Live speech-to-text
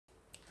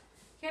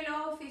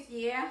Hello, fifth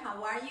year.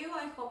 How are you?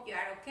 I hope you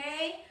are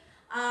okay.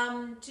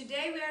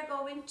 Today we are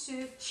going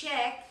to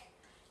check,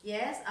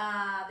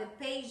 the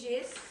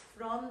pages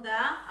from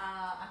the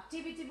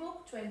activity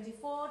book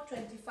 24,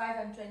 25,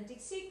 and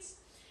 26.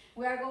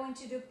 We are going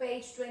to do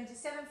page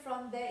 27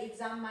 from the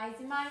exam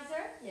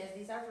maximizer. Yes,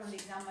 these are from the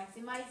exam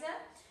maximizer.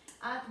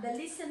 The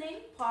listening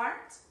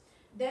part.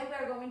 Then we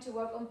are going to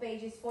work on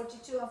pages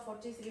 42 and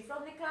 43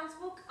 from the class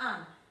book.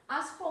 And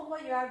as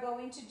homework, you are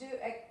going to do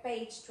at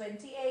page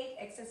 28,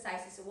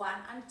 exercises 1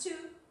 and 2.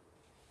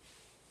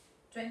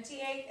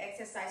 28,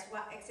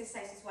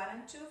 exercises 1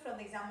 and 2 from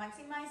the exam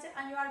maximizer.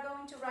 And you are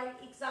going to write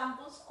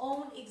examples,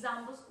 own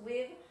examples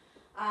with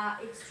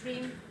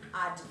extreme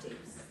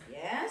adjectives.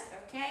 Yes,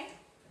 okay?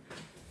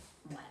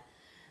 Well,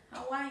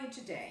 how are you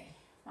today?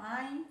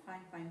 Fine,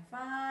 fine, fine,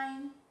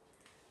 fine.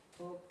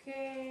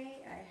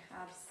 Okay, I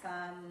have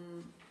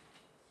some...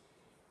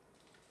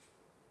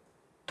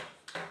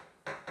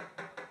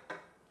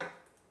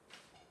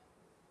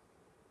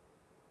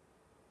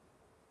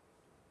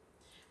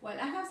 Well,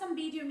 I have some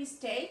video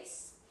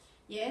mistakes.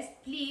 Yes,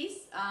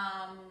 please.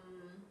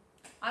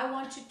 I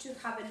want you to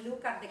have a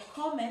look at the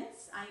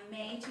comments I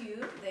made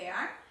you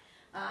there.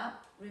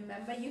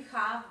 Remember, you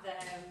have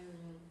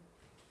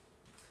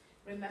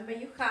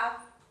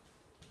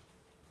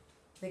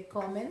the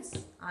comments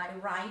I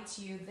write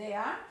you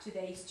there.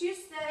 Today is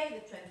Tuesday,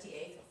 the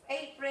 28th of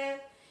April.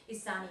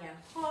 It's sunny and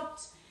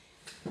hot.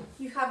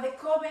 You have the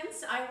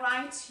comments I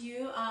write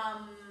you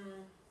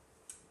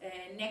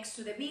next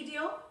to the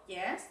video.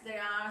 Yes,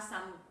 there are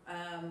some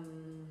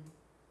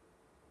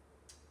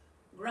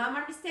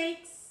grammar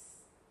mistakes,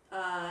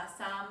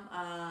 some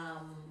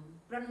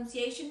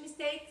pronunciation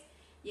mistakes.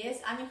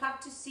 Yes, and you have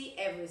to see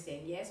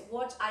everything. Yes,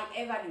 what I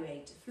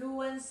evaluate: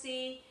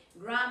 fluency,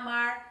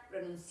 grammar,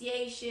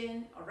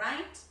 pronunciation. All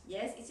right.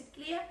 Yes, is it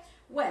clear?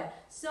 Well,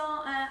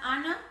 so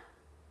Anna,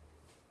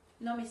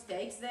 no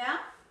mistakes there.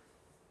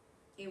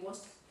 It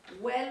was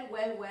well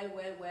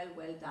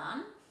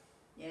done.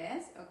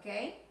 Yes,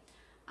 okay.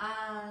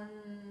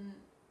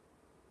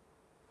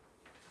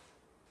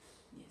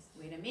 Yes,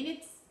 wait a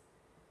minute.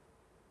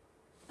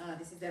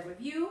 This is the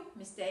review.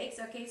 Mistakes.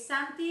 Okay,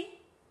 Santi.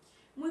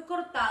 Muy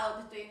cortado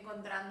te estoy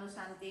encontrando,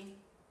 Santi.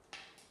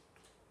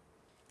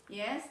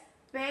 Yes.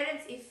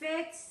 Parents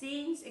effect,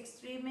 sings,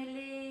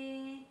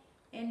 extremely,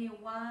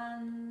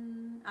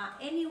 anyone.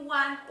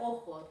 Anyone,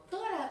 ojo.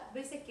 Todas las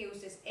veces que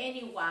uses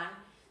anyone,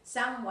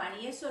 someone,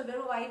 y eso el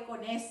verbo va a ir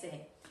con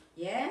ese.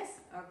 Yes,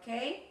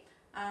 okay.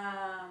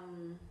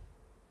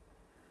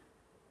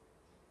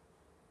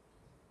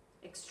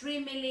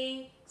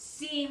 Extremely,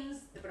 seems,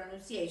 the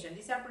pronunciation.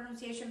 These are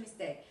pronunciation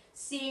mistakes.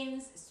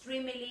 Seems,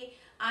 extremely,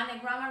 and a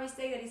grammar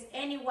mistake that is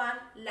anyone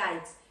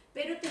likes.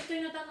 Pero te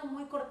estoy notando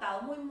muy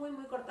cortado,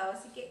 muy cortado.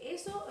 Así que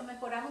eso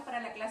mejoramos para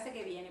la clase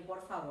que viene,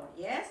 por favor.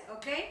 Yes,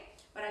 okay.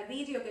 Para el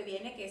vídeo que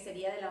viene, que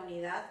sería de la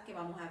unidad que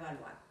vamos a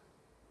evaluar.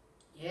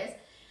 Yes.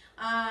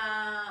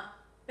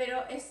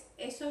 Pero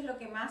eso es lo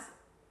que más.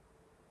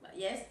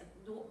 Yes,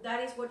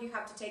 that is what you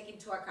have to take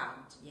into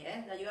account.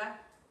 Yes, that you are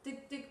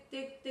tick, tick,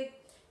 tick, tick.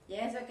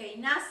 Yes, okay.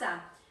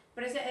 NASA,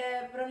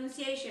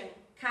 pronunciation,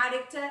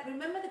 character.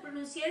 Remember the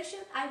pronunciation?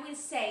 I will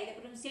say,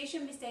 the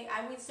pronunciation mistake,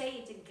 I will say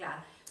it in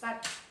class.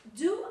 But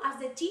do as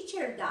the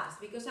teacher does,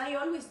 because I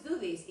always do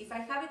this. If I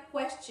have a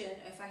question,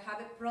 if I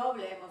have a problem,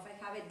 or if I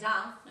have a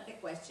doubt, not a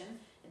question,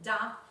 a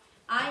doubt,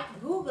 I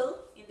Google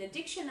in the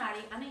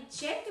dictionary and I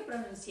check the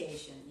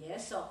pronunciation.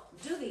 Yes, so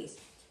do this.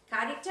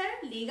 Character,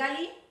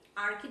 legally,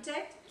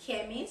 architect,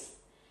 chemist.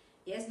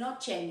 Yes, not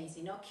chemist,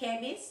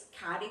 chemist,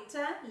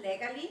 character,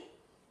 legally,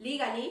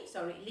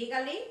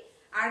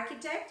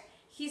 architect,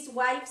 his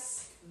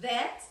wife's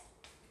vet.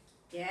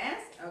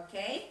 Yes,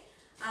 okay.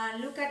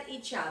 And look at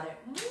each other.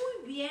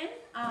 Muy bien,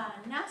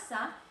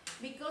 NASA,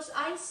 because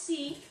I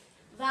see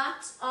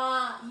that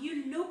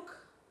you look,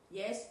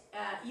 yes,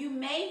 you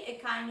made a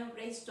kind of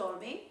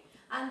brainstorming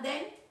and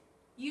then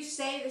you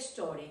say the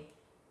story.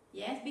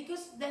 Yes,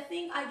 because the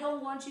thing I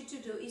don't want you to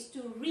do is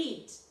to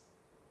read.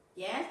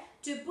 Yes,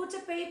 to put a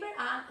paper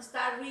and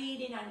start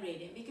reading and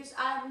reading, because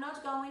I'm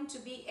not going to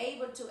be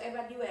able to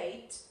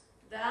evaluate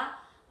the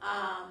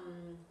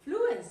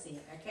fluency,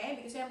 okay?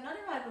 Because I'm not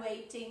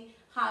evaluating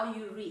how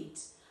you read.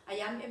 I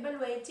am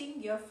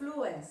evaluating your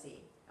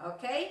fluency,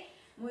 okay?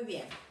 Muy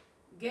bien.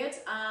 Good.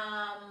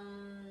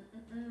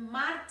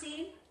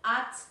 Martin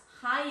at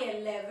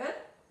higher level.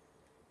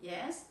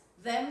 Yes.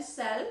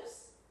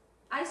 Themselves.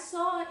 I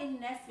saw in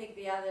Netflix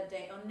the other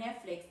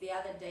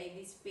day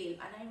this film,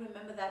 and I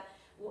remember that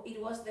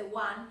it was the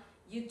one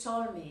you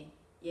told me.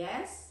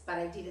 Yes, but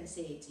I didn't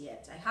see it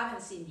yet. I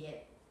haven't seen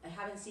it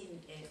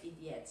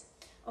yet.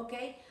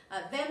 Okay.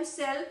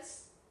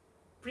 Themselves.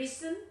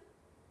 Prison.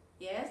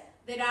 Yes.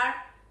 There are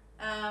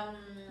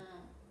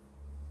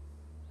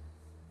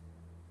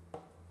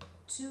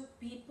two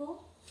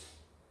people.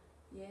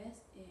 Yes,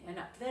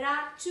 no, there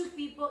are two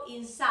people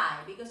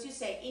inside, because you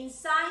say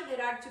inside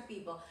there are two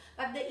people,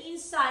 but the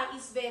inside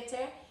is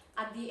better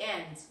at the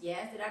end.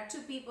 Yes, there are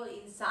two people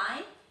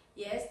inside.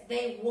 Yes,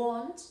 they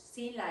want,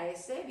 sin la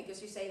S,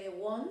 because you say they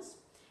want.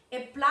 a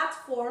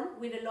platform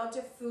with a lot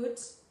of food,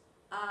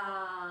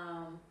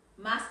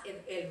 más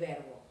el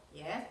verbo,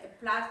 yes, a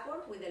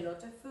platform with a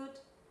lot of food,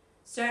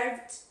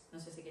 served, no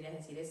sé si querías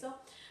decir eso,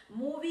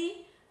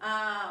 movie,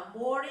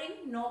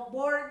 boring, not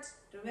bored,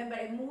 remember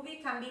a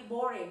movie can be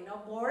boring,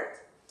 not bored,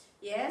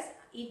 yes,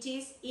 it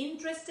is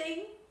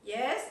interesting,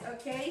 yes,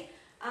 okay,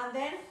 and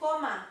then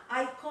coma,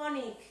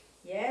 iconic,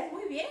 yes,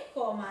 muy bien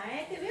coma,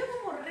 te veo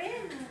como re,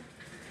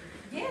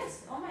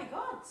 yes, oh my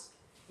god,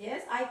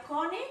 yes,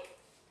 iconic,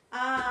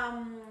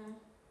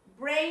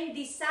 brain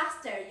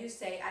disaster, you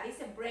say, and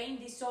it's a brain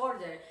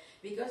disorder,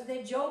 because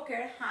the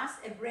Joker has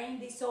a brain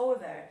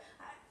disorder.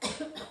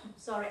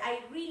 Sorry, I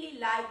really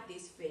like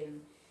this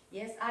film.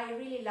 Yes, I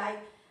really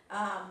like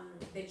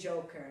the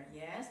Joker,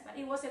 yes, but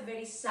it was a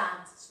very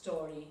sad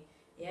story,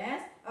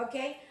 yes,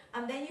 okay,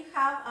 and then you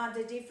have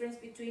the difference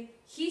between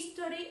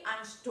history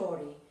and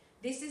story.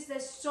 This is the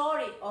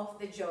story of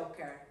the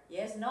Joker,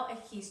 yes, not a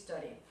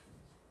history,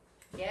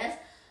 yes,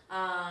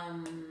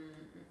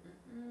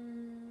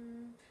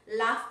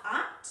 laugh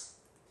at,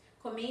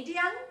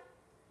 comedian,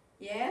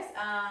 yes,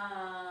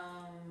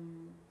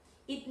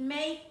 it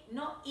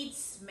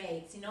makes,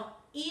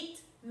 it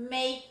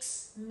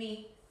makes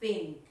me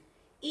think.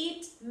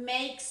 It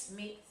makes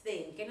me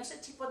think. Que no se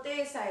chipotee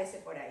esa S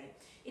por ahí.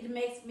 It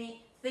makes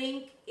me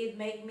think, it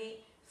makes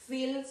me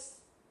feels,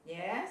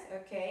 yes,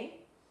 okay.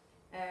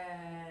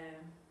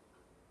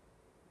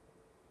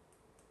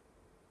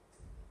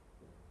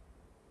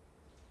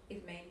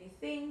 It made me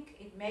think,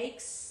 it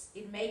makes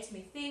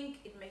me think,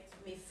 it makes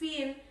me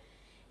feel.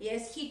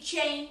 Yes, he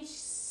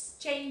changes,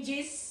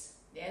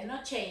 yes,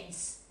 not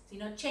changes,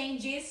 sino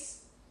changes.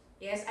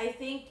 Yes, I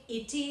think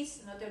it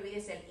is, no te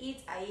olvides el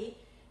it ahí,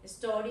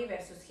 story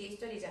versus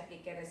history, ya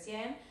expliqué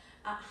recién.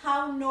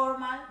 How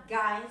normal,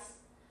 guys,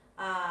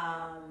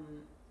 I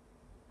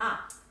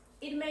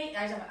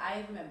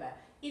remember,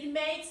 it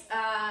makes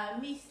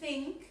me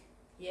think,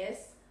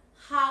 yes,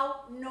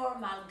 how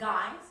normal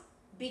guys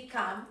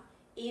become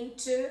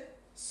into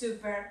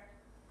super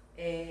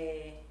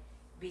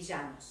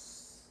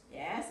villanos.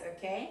 Yes,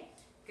 okay,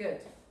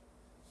 good.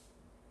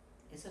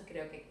 Eso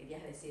creo que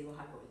querías decir vos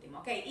al último.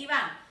 Okay,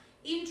 Iván,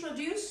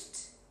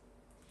 introduced,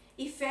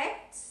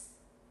 effects.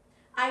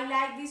 I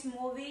like this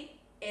movie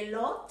a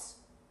lot.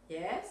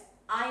 Yes,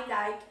 I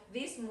like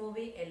this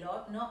movie a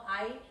lot. No,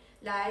 I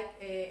like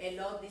a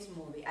lot this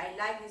movie. I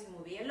like this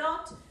movie a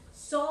lot.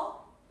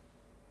 So,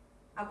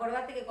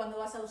 acordate que cuando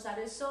vas a usar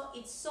el so,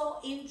 it's so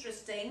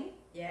interesting.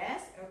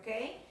 Yes,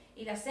 okay.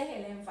 Y le haces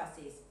el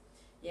énfasis.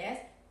 Yes.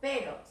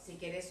 Pero si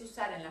quieres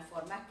usar en la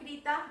forma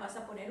escrita, vas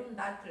a poner un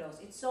that clause.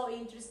 It's so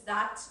interesting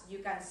that you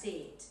can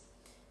see it.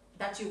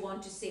 That you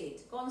want to see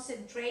it.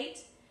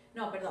 Concentrate.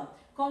 No, perdón.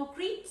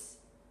 Concrete,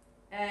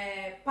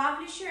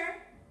 publisher,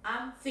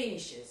 and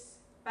finishes.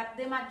 But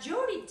the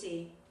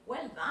majority,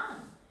 well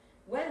done.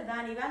 Well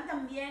done. Iván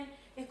también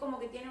es como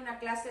que tiene una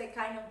clase de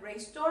kind of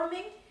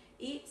brainstorming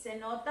y se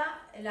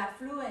nota la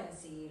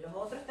fluency. Los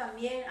otros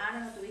también.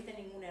 Ana, no tuviste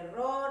ningún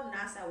error.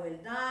 Nasa, well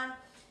done.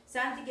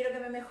 Santi, quiero que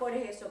me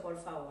mejores eso, por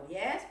favor.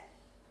 Yes?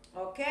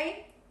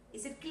 Okay?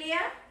 Is it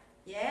clear?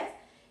 Yes?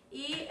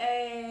 Y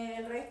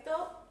el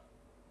resto.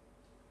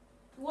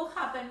 What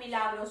happened,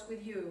 Milagros,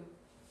 with you?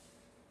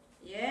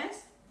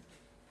 Yes?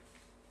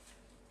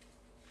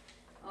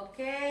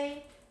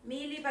 Okay.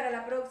 Mili, para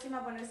la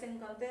próxima ponerse en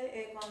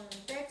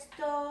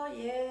contexto.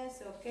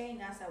 Yes, okay.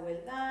 Nasa,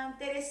 well done.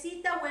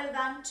 Teresita, well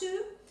done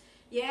too.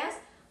 Yes?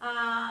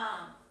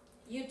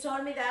 You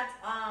told me that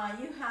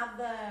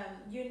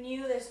you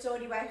knew the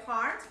story by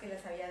heart, que lo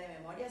sabía de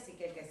memoria, así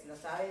que el que lo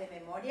sabe de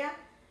memoria,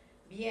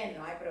 bien,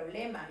 no hay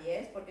problema,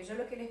 yes, porque yo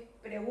lo que les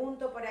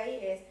pregunto por ahí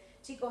es,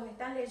 chicos,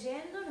 ¿están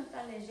leyendo? ¿No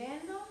están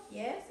leyendo?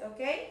 Yes,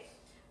 okay.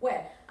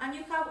 Well, and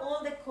you have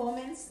all the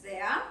comments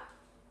there.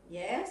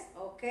 Yes,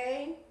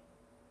 okay.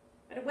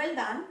 But well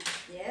done,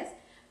 yes.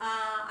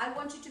 I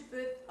want you to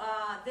put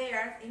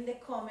there in the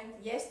comment,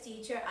 yes,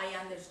 teacher, I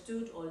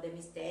understood all the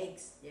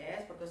mistakes.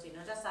 Yes, porque si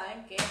no ya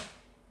saben que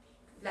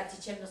la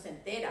teacher no se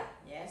entera.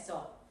 Yes,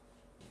 so,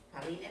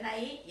 pavilen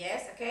ahí,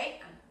 yes,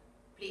 okay. And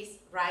please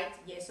write,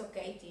 yes,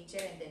 okay, teacher,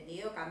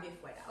 entendido, cambio y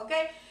fuera.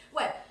 Okay,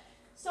 well,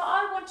 so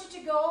I want you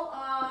to go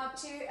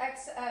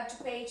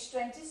to page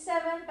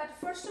 27, but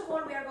first of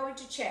all, we are going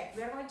to check.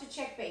 We are going to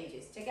check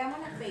pages. Chequeamos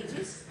las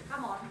pages,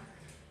 come on.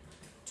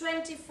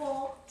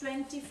 24,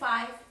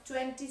 25,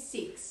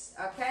 26,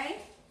 okay?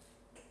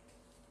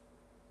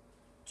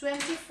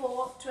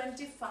 24,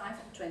 25,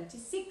 and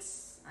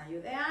 26. Are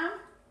you there?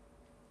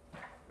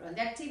 From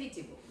the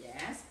activity book,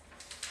 yes.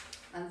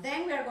 And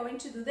then we are going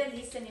to do the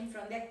listening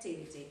from the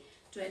activity.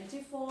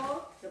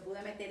 24, lo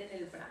pude meter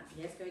en el plan.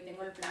 Yes, que hoy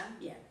tengo el plan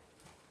bien.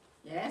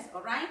 Yes,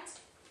 all right?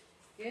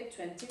 Good,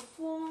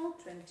 24,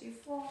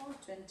 24,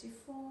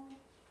 24.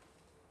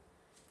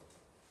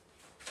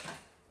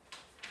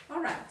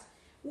 All right.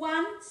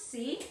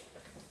 1C,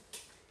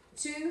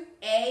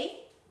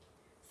 2A,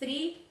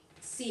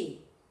 3C.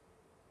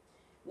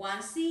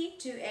 1C,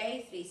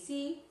 2A,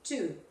 3C,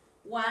 2.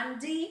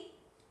 1D,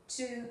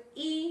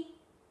 2E,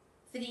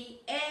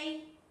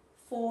 3A,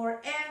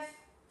 4F,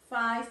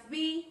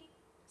 5B,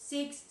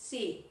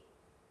 6C.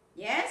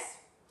 Yes?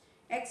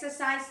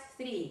 Exercise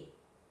 3.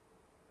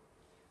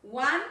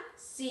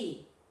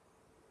 1C,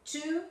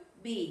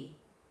 2B,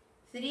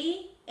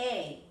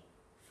 3A,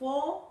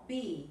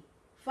 4B,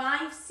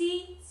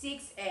 5C,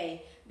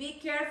 6A. Be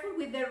careful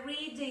with the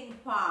reading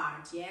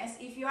part, yes?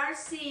 If you are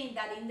seeing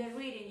that in the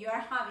reading you are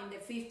having the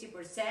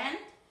 50%,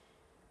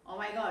 oh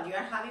my God, you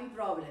are having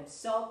problems.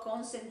 So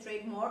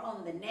concentrate more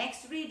on the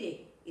next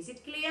reading. Is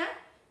it clear?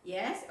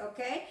 Yes,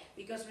 okay?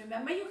 Because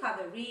remember you have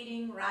the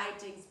reading,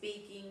 writing,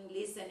 speaking,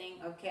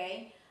 listening,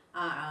 okay?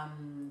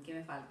 ¿Qué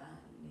me falta?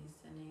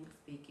 Listening,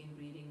 speaking,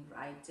 reading,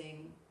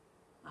 writing,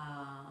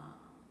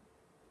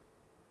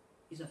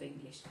 use of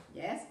English.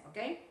 Yes,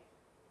 okay?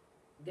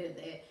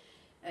 The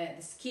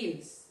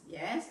skills.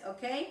 Yes,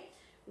 okay?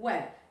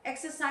 Well,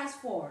 exercise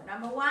 4.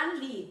 Number 1,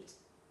 lead.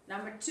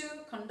 Number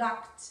 2,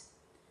 conduct.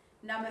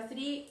 Number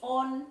 3,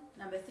 on.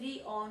 Number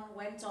 3, on,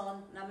 went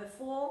on. Number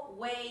 4,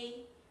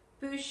 way,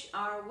 push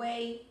our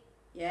way.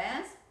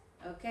 Yes,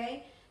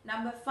 okay?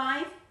 Number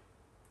 5,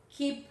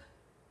 keep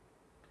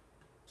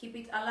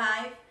it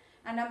alive.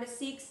 And number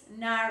 6,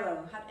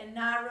 narrow, have a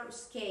narrow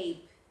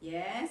escape.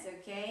 Yes,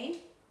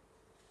 okay?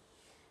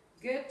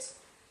 Good.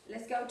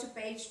 Let's go to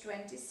page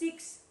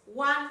 26.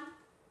 1,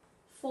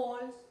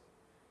 false.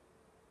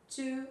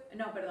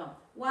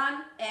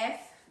 1F,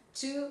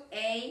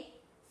 2A,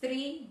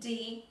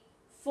 3D,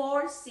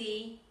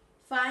 4C,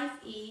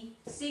 5E,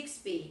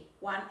 6B.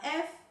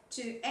 1F,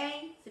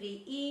 2A,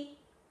 3E,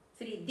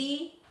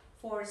 3D,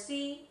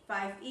 4C,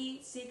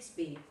 5E,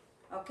 6B.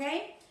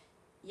 Okay?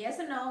 Yes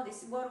or no?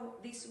 This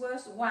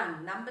was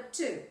 1. Number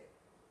 2.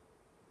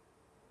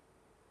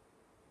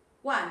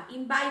 1.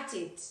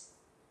 Invited.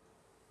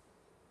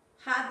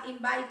 Had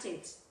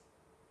invited.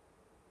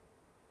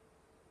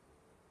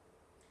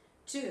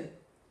 2.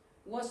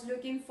 Was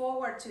looking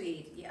forward to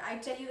it. Yeah, I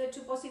tell you the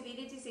two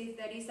possibilities. If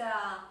there is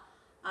a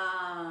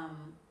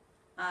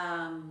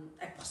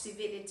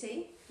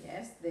possibility,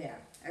 yes, there.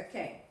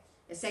 Okay.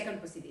 A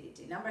second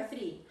possibility. Number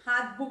 3.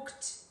 Had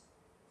booked.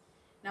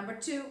 Number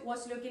 2,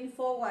 was looking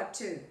forward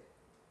to.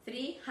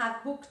 3,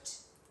 had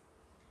booked.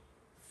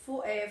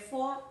 4,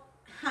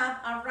 had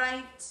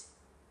arrived.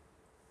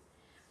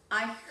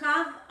 I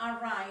had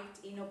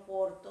arrived in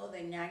Oporto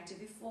the night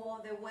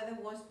before. The weather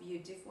was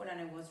beautiful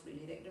and I was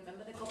really,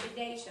 remember the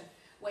combination.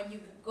 When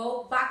you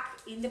go back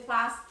in the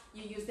past,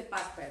 you use the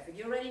past perfect.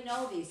 You already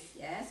know this,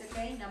 yes,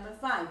 okay? Number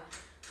 5,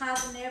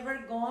 has never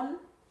gone.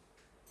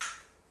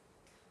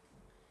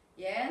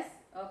 Yes,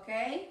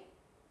 okay?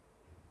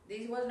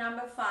 This was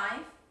number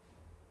 5.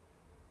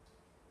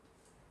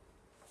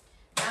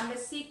 Number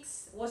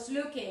 6 was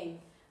looking.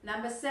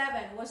 Number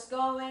 7 was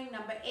going.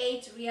 Number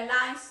 8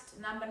 realized.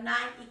 Number 9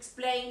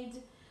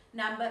 explained.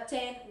 Number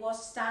 10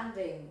 was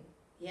standing.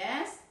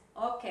 Yes?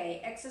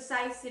 Okay.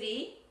 Exercise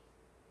 3.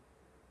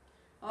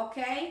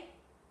 Okay.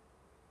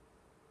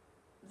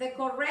 The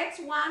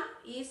correct one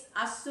is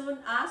as soon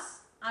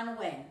as and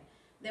when.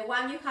 The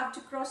one you have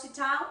to cross it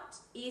out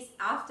is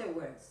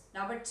afterwards.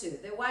 Number 2.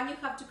 The one you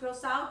have to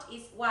cross out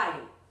is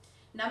while.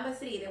 Number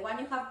 3. The one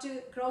you have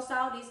to cross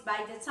out is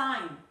by the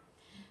time.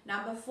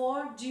 Number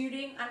 4,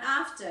 during and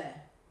after.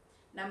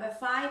 Number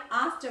 5,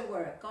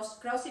 afterward,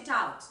 cross it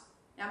out.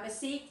 Number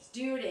 6,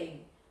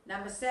 during.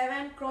 Number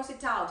 7, cross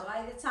it out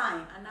by the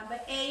time. And number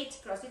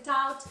 8, cross it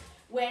out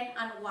when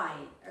and why.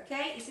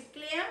 Okay, is it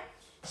clear?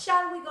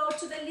 Shall we go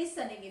to the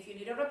listening? If you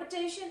need a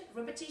repetition,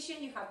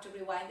 you have to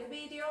rewind the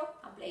video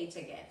and play it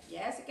again.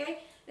 Yes, okay?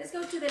 Let's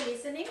go to the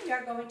listening. We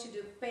are going to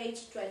do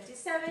page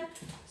 27.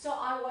 So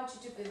I want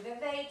you to put the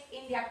date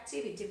in the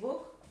activity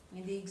book,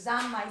 in the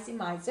exam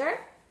maximizer.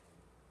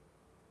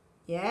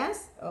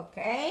 Yes,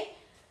 okay.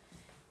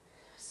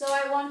 So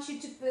I want you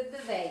to put the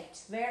date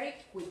very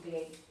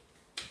quickly.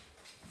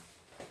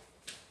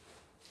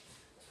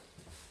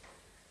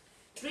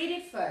 Read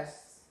it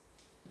first.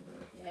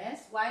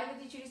 Yes, while the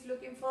teacher is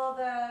looking for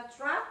the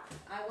trap,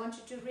 I want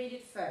you to read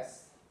it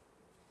first.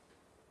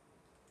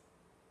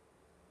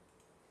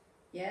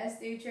 Yes,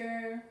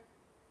 teacher.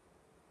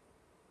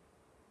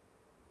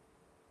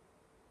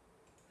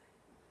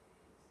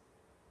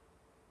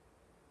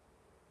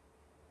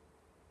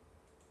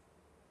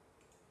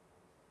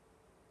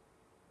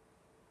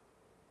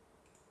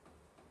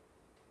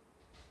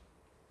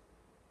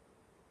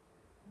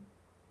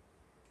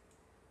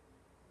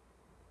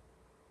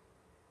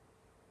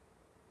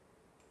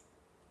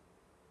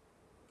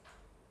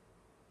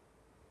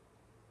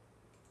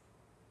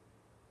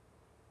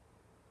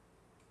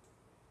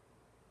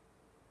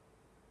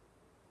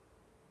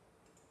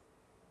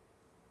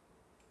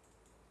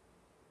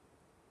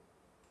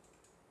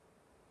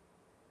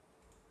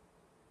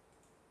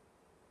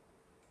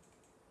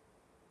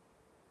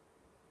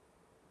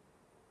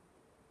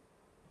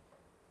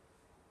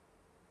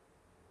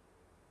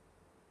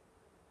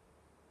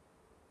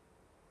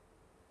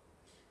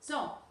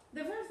 So,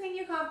 the first thing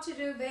you have to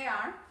do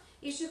there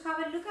is to have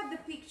a look at the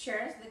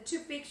pictures, the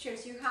two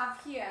pictures you have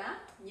here,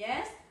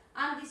 yes,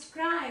 and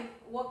describe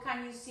what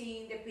can you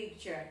see in the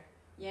picture,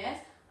 yes,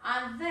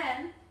 and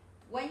then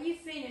when you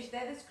finish the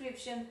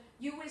description,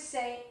 you will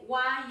say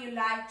why you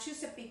like,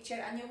 choose a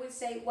picture, and you will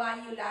say why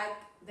you like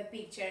the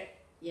picture,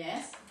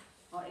 yes?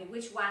 Or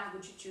which one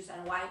would you choose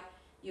and why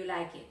you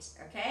like it,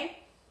 okay?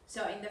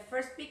 So in the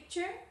first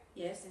picture,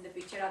 yes, in the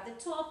picture at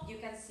the top, you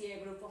can see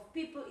a group of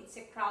people. It's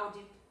a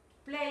crowded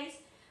place.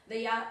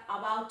 They are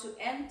about to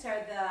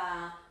enter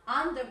the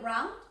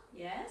underground,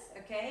 yes,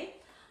 okay?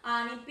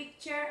 And in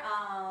picture,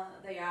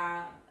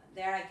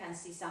 there I can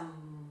see some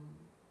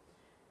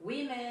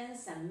women,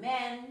 some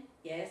men,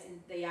 yes, and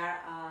they are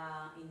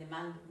in the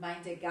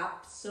mind the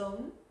gap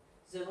zone,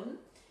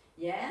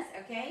 yes,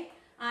 okay?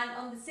 And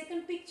on the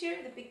second picture,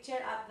 the picture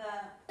at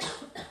the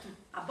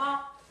above,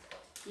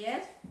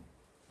 yes,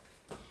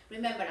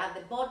 remember at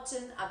the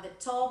bottom, at the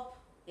top,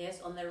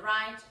 yes, on the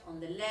right, on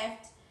the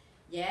left,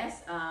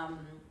 yes,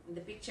 in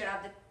the picture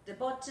at the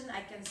bottom,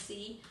 I can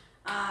see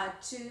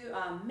two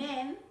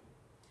men.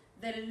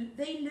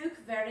 They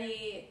look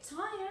very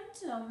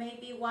tired.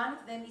 Maybe one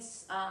of them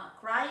is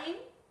crying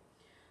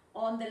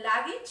on the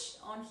luggage,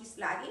 on his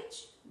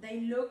luggage. They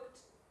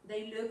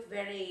look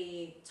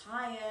very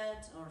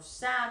tired or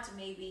sad.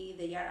 Maybe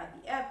they are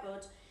at the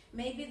airport.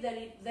 Maybe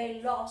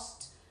they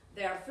lost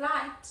their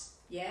flight.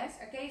 Yes,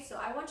 okay. So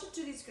I want you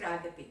to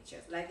describe the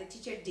pictures like the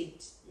teacher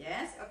did.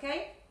 Yes,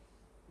 okay.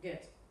 Good.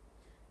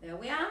 There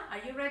we are. Are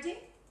you ready?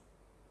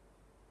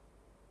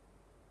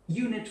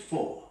 Unit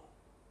 4.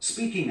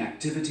 Speaking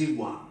Activity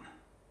 1.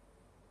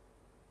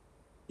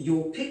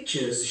 Your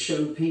pictures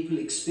show people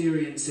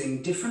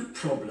experiencing different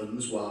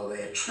problems while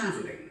they are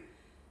travelling.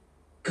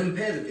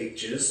 Compare the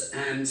pictures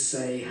and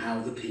say how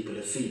the people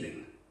are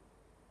feeling.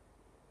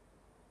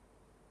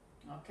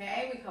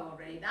 Okay, we have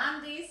already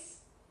done this.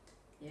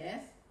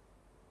 Yes.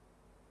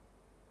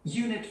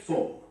 Unit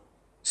 4.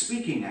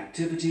 Speaking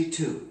Activity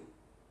 2.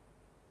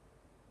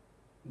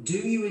 Do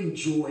you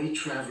enjoy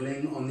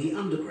travelling on the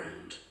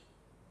underground?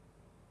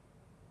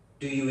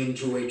 Do you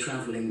enjoy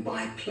travelling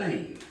by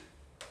plane?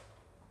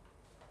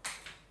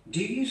 Do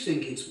you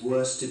think it's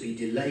worse to be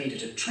delayed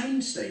at a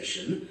train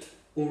station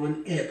or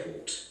an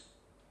airport?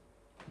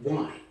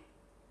 Why?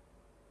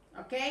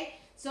 Okay,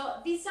 so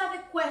these are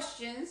the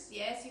questions,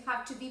 yes, you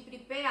have to be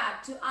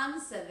prepared to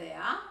answer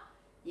there.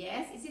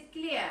 Yes, is it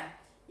clear?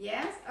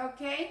 Yes,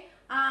 okay.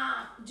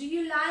 Do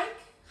you like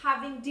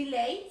having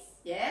delays?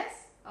 Yes,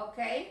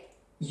 okay.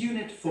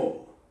 Unit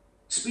 4.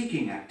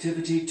 Speaking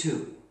Activity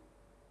 2.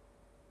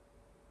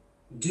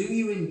 Do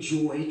you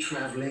enjoy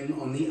travelling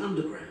on the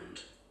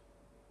underground?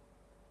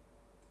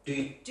 Do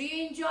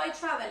you enjoy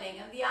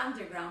travelling on the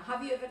underground?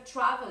 Have you ever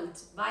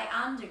travelled by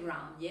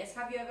underground? Yes.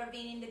 Have you ever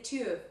been in the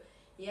tube?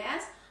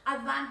 Yes.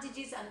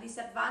 Advantages and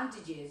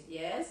disadvantages.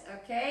 Yes.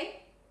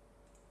 Okay.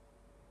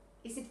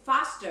 Is it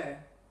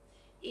faster?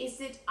 Is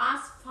it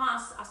as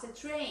fast as a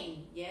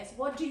train? Yes.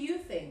 What do you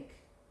think?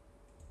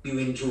 Do you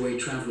enjoy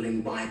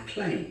travelling by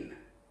plane?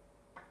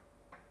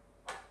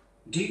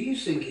 Do you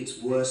think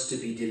it's worse to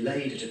be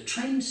delayed at a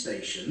train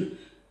station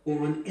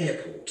or an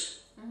airport?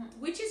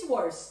 Which is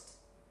worst?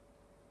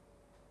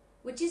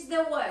 Which is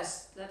the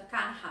worst that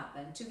can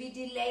happen? To be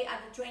delayed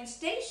at the train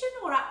station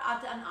or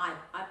at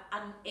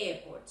an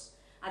airport?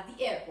 At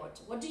the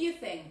airport. What do you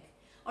think?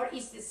 Or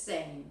is the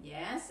same?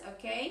 Yes,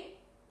 okay.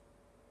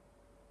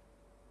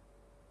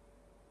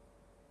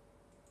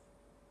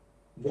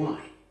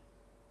 Why?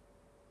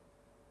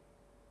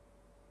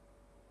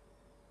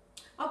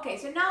 Okay,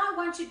 so now I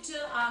want you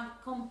to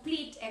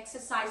complete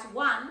exercise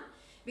 1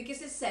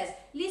 because it says,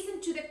 listen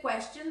to the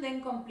question,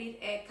 then complete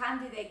a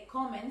candidate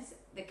comments,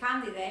 the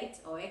candidate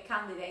or a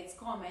candidate's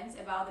comments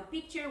about the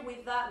picture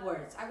with the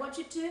words. I want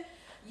you to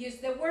use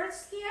the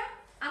words here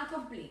and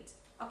complete,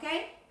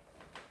 okay?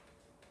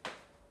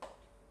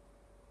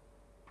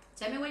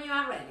 Tell me when you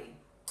are ready.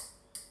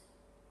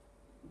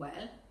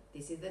 Well,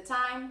 this is the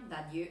time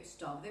that you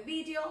stop the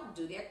video,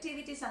 do the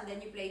activities, and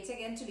then you play it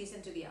again to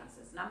listen to the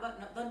answers. No,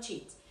 don't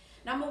cheat.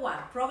 Number 1,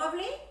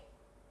 probably.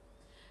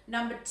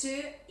 Number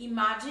 2,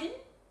 imagine.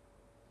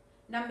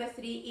 Number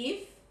 3,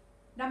 if.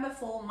 Number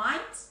 4,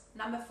 might.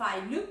 Number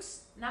 5,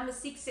 looks. Number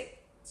 6,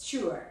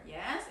 sure.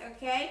 Yes,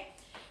 okay.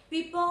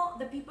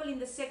 The people in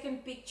the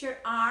second picture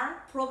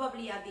are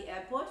probably at the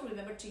airport.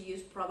 Remember to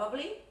use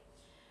probably.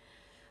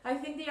 I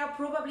think they are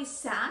probably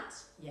sad.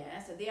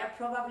 Yes, they are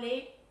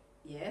probably,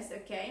 yes,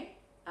 okay,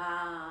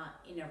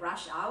 in a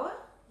rush hour.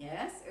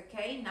 Yes,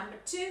 okay. Number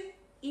 2,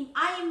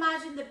 I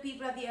imagine the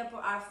people at the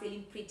airport are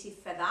feeling pretty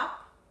fed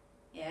up.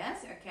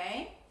 Yes,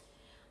 okay.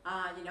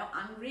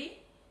 Angry.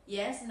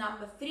 Yes,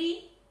 number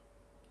 3,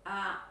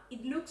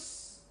 it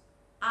looks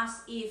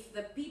as if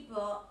the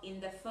people in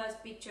the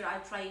first picture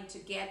are trying to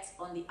get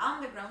on the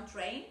underground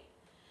train.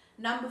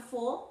 Number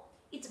 4,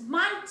 it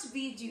might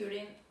be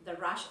during the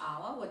rush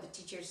hour, what the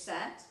teacher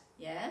said.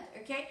 Yes,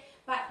 okay.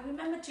 But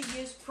remember to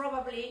use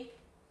probably.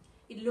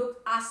 It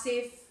looked as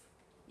if,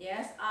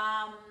 yes,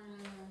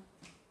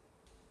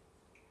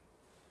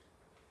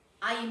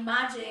 I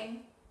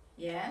imagine,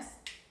 yes,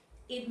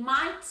 it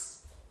might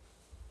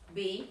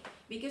be,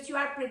 because you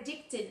are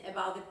predicting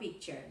about the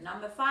picture.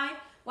 Number 5,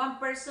 one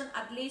person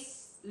at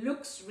least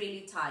looks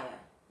really tired.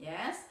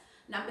 Yes.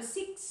 Number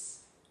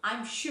 6,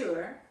 I'm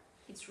sure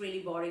it's really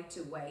boring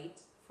to wait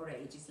for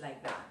ages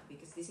like that,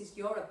 because this is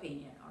your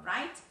opinion, all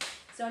right?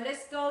 So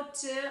let's go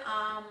to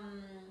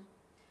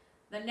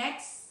the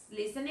next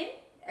listening,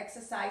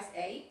 exercise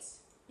 8.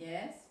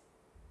 Yes.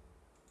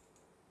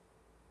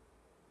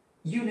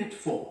 Unit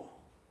 4.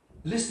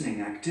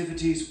 Listening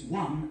activities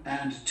 1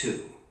 and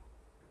 2.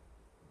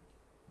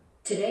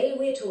 Today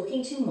we're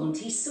talking to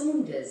Monty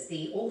Saunders,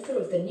 the author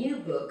of the new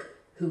book,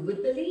 Who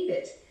Would Believe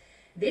It?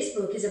 This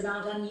book is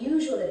about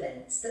unusual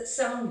events that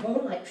sound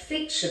more like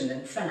fiction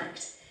than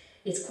fact.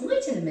 It's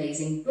quite an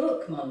amazing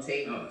book,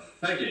 Monty. Oh,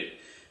 thank you.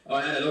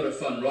 I had a lot of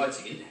fun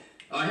writing it.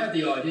 I had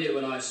the idea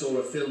when I saw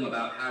a film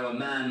about how a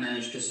man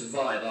managed to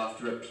survive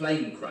after a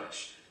plane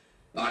crash.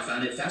 I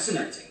found it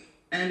fascinating,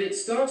 and it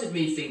started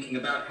me thinking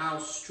about how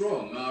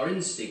strong our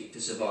instinct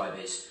to survive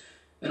is,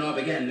 and I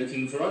began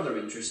looking for other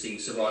interesting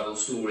survival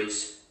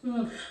stories.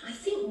 I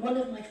think one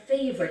of my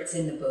favourites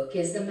in the book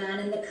is The Man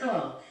in the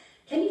Car.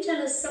 Can you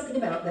tell us something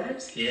about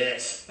that?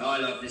 Yes, I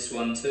love this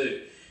one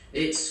too.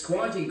 It's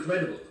quite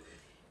incredible.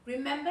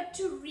 Remember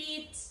to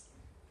read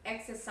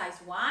exercise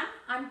 1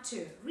 and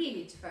 2. Read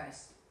it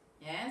first.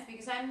 Yes,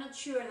 because I'm not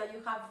sure that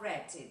you have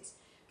read it.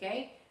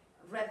 Okay?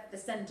 Read the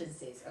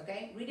sentences.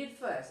 Okay? Read it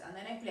first and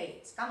then I play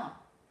it. Come on.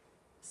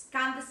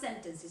 Scan the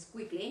sentences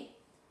quickly.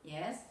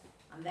 Yes?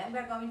 And then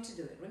we're going to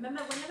do it.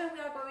 Remember,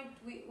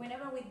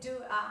 whenever we do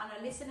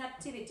a listening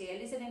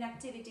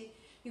activity,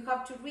 you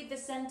have to read the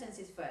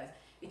sentences first,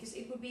 because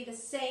it will be the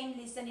same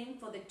listening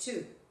for the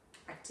 2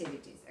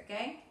 activities.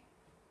 Okay?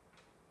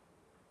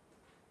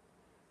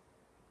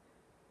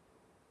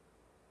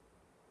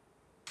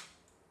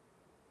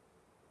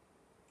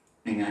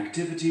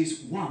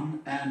 Activities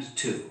 1 and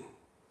 2.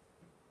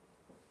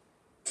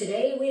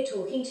 Today we're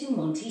talking to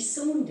Monty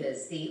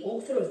Saunders, the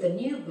author of the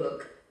new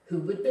book, Who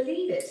Would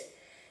Believe It?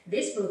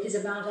 This book is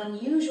about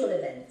unusual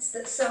events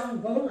that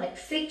sound more like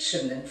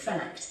fiction than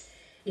fact.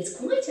 It's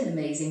quite an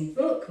amazing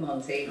book,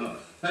 Monty. Oh,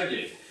 thank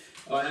you.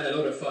 I had a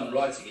lot of fun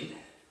writing it.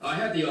 I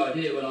had the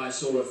idea when I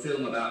saw a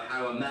film about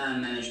how a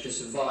man managed to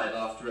survive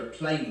after a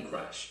plane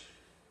crash.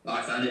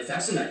 I found it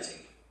fascinating,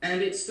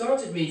 and it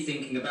started me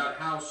thinking about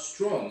how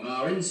strong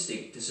our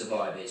instinct to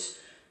survive is,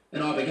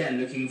 and I began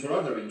looking for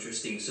other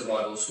interesting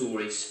survival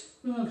stories.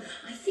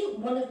 I think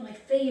one of my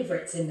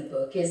favourites in the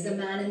book is The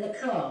Man in the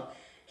Car.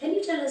 Can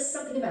you tell us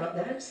something about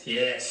that?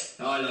 Yes,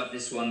 I love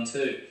this one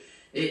too.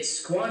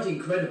 It's quite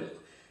incredible.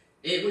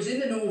 It was in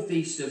the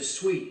northeast of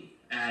Sweden,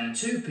 and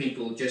 2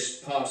 people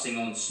just passing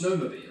on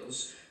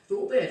snowmobiles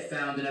thought they had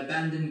found an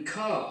abandoned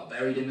car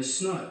buried in the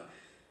snow.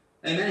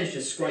 They managed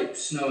to scrape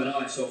snow and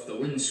ice off the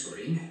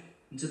windscreen,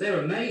 and to their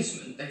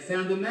amazement they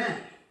found a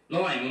man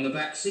lying on the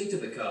back seat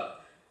of the car.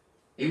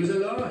 He was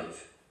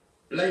alive.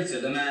 Later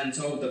the man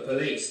told the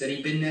police that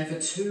he'd been there for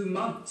 2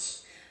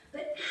 months.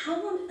 But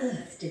how on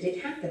earth did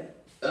it happen?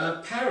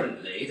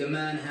 Apparently the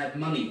man had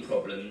money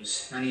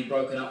problems and he'd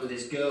broken up with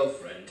his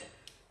girlfriend.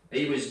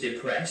 He was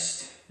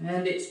depressed,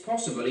 and it's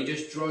possible he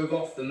just drove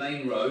off the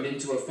main road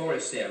into a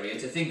forest area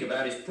to think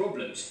about his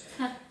problems.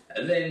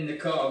 Then the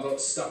car got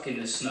stuck in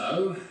the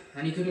snow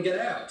and he couldn't get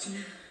out.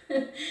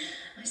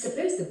 I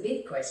suppose the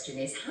big question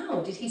is,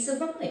 how did he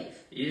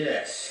survive?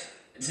 Yes.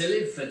 To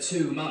live for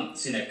 2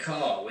 months in a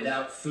car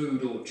without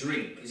food or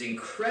drink is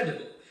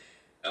incredible.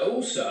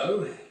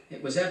 Also,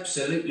 it was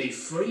absolutely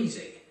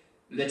freezing.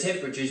 The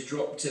temperatures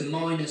dropped to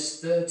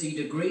minus 30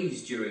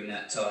 degrees during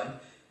that time.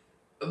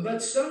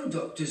 But some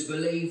doctors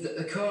believe that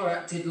the car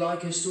acted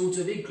like a sort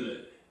of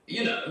igloo.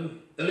 You know,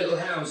 the little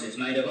houses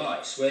made of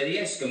ice where the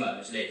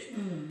Eskimos live.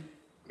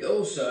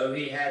 Also,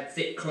 he had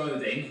thick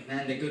clothing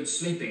and a good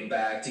sleeping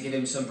bag to give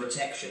him some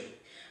protection.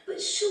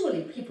 But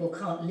surely people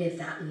can't live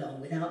that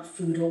long without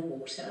food or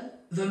water.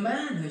 The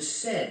man has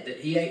said that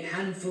he ate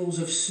handfuls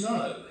of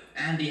snow,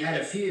 and he had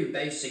a few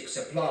basic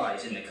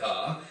supplies in the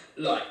car,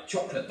 like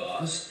chocolate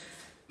bars.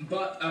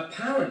 But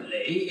apparently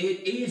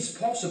it is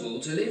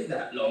possible to live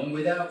that long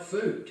without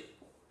food.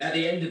 At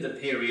the end of the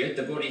period,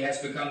 the body has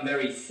become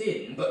very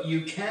thin, but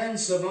you can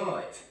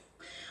survive.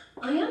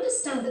 I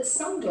understand that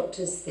some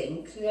doctors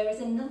think there is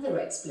another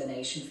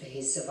explanation for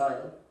his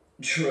survival.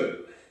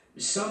 True.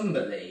 Some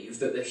believe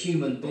that the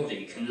human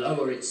body can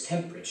lower its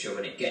temperature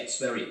when it gets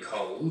very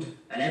cold,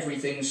 and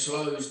everything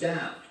slows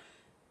down.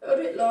 A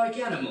bit like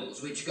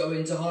animals which go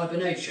into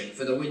hibernation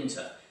for the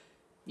winter.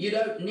 You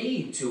don't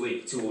need to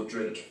eat or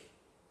drink.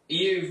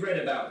 You've read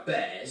about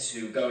bears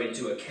who go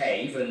into a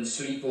cave and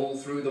sleep all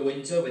through the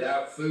winter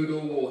without food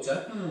or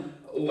water.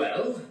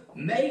 Well,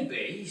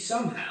 maybe,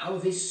 somehow,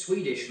 this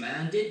Swedish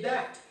man did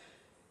that.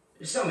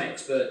 Some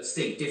experts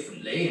think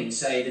differently and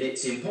say that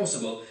it's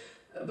impossible,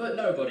 but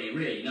nobody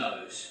really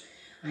knows.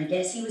 I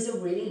guess he was a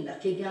really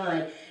lucky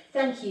guy.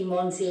 Thank you,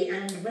 Monty,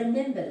 and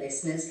remember,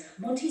 listeners,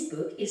 Monty's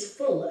book is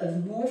full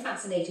of more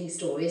fascinating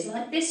stories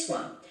like this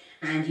one,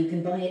 and you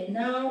can buy it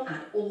now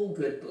at all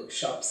good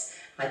bookshops.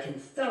 I can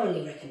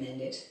thoroughly recommend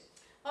it.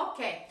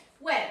 Okay,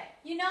 well,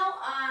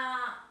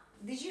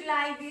 did you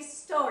like this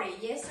story,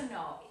 yes or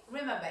no?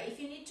 Remember, if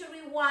you need to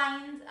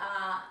rewind,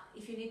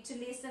 if you need to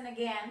listen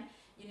again,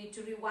 you need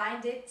to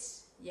rewind it,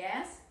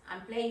 yes,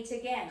 and play it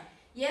again.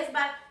 Yes,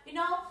 but you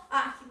know,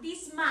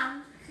 this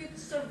man could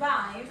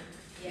survive.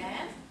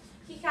 Yes,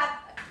 he had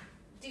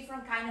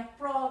different kind of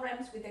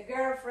problems with the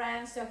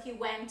girlfriend, so he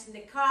went in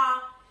the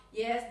car.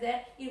 Yes,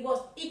 then it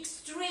was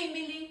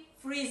extremely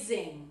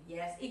freezing.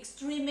 Yes,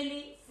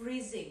 extremely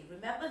freezing.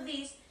 Remember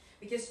this,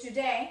 because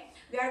today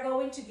we are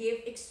going to give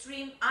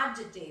extreme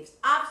adjectives.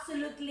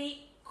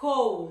 Absolutely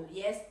cold.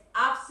 Yes,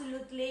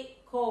 absolutely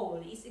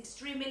cold. It's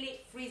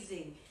extremely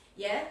freezing.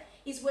 Yes,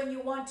 it's when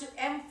you want to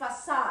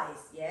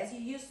emphasize. Yes, you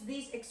use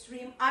these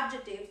extreme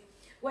adjectives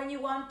when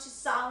you want to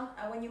sound,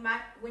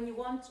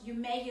 you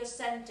make your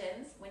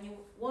sentence, when you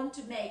want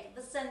to make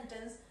the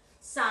sentence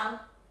sound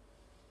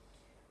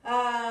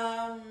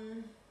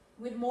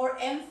with more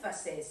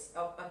emphasis.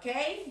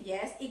 Okay,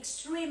 yes,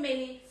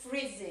 extremely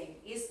freezing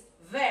is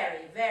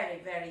very,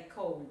 very, very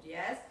cold.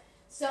 Yes,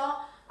 so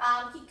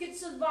he could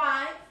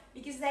survive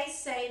because they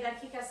say that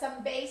he has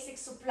some basic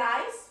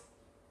supplies.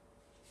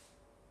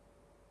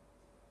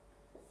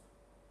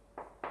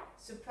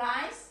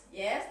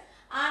 Yes,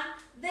 and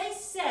they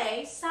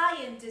say,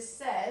 scientists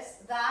says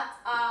that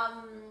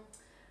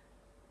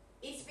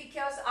it's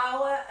because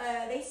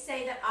they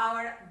say that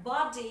our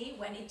body,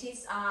 when it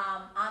is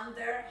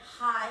under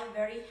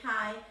very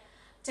high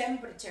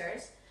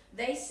temperatures,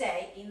 they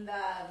say in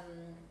the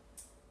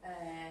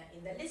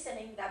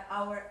listening that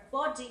our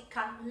body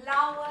can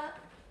lower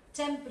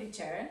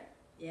temperature.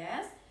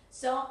 Yes,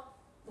 so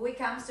we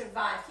can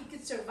survive. He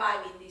could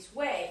survive in this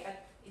way,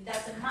 but it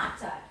doesn't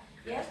matter.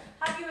 Yes.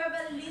 Have you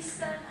ever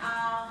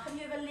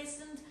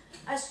listened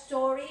a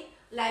story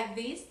like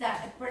this,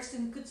 that a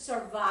person could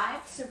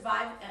survive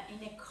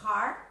in a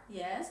car?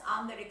 Yes,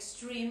 under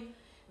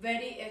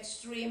very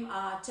extreme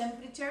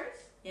temperatures.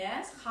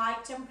 Yes,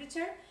 high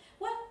temperature.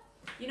 Well,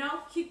 you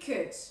know, he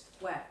could.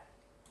 Well,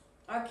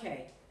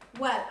 okay.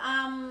 Well,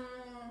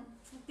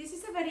 this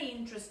is a very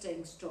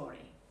interesting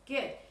story.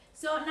 Good.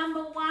 So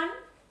number one,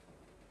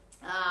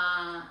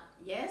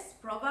 yes,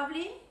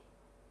 probably.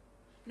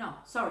 No,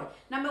 sorry.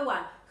 Number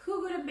one,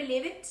 who wouldn't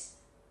believe it?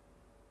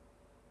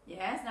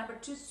 Yes. Number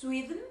two,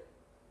 Sweden,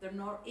 the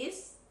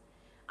northeast.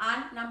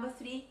 And number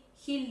three,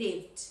 he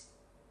lived.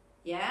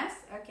 Yes.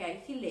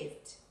 Okay, he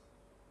lived.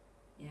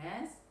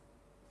 Yes.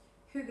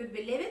 Who could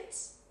believe it?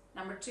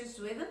 Number two,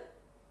 Sweden,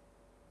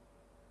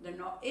 the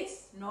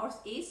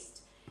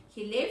northeast.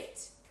 He lived.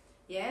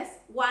 Yes.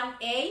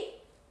 1A.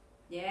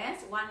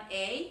 Yes,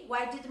 1A.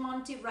 Why did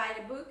Monty write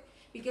a book?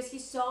 Because he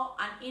saw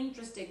an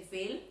interesting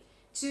film.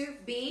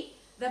 2B.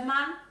 The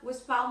man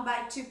was found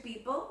by two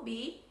people,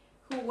 B,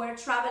 who were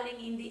traveling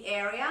in the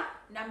area.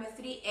 Number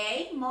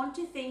 3A,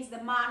 Monty thinks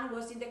the man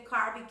was in the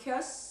car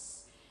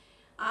because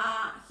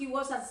he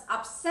was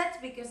upset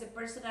because of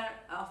personal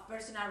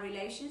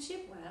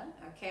relationship. Well,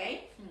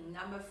 okay.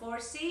 Number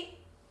 4C,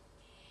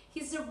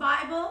 his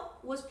survival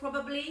was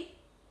probably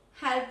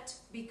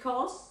helped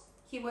because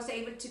he was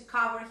able to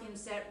cover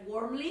himself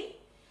warmly.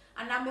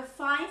 And number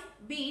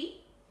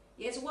 5B,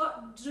 yes,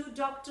 what do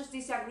doctors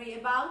disagree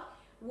about?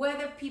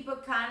 Whether people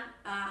can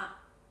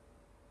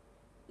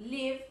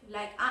live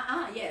like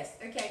yes,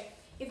 okay.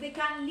 If they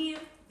can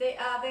live, the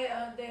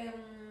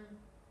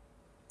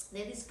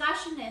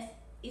discussion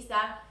is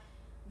that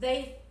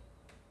they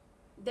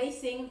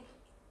think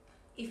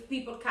if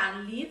people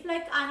can live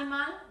like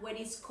animal when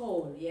it's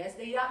cold. Yes,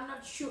 they are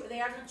not sure.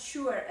 They are not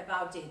sure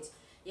about it.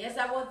 Yes,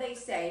 that's what they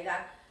say,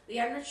 that they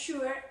are not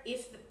sure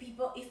if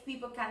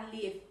people can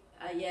live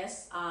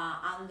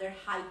under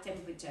high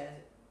temperature.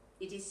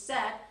 It is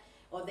said,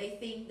 or they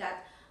think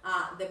that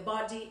the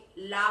body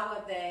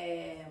lower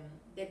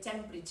the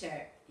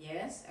temperature.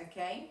 Yes,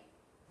 okay.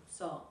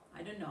 So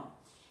I don't know.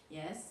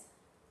 Yes,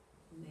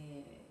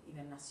 the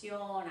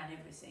hibernación and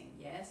everything.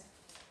 Yes,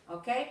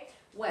 okay.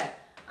 Well,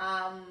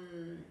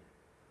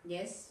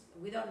 yes,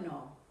 we don't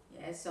know.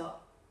 Yes,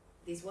 so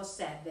this was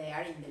said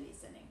there in the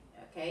listening.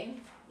 Okay,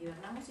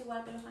 hibernamos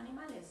igual que los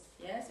animales.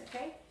 Yes,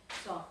 okay.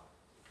 So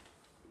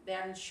they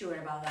aren't sure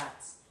about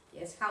that.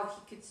 Yes, how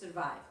he could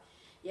survive.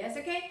 Yes,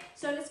 okay,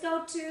 so let's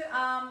go to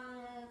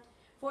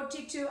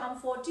 42 and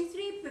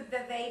 43, put the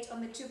date on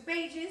the 2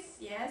 pages.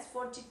 Yes,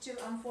 42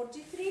 and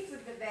 43,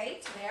 put the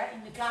date there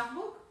in the class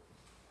book.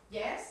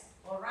 Yes,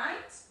 all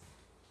right.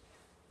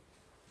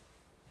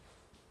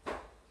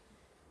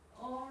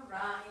 All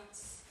right,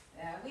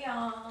 there we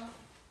are.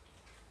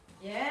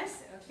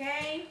 Yes,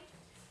 okay.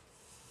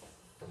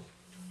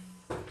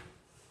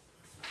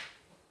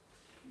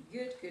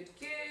 Good.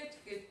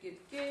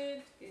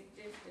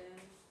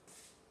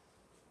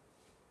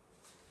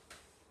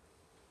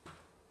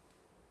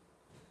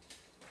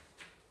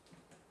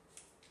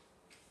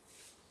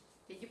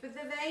 Did you put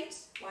the date?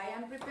 While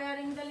I'm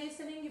preparing the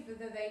listening, you put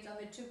the date on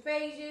the 2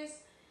 pages.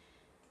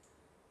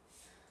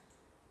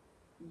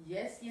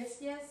 Yes.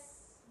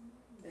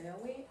 There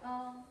we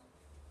are.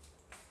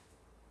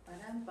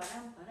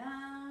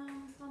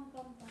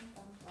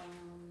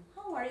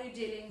 How are you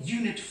dealing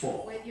Unit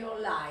 4. with your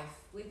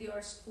life, with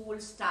your school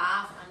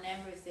stuff and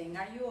everything?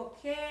 Are you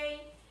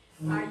okay?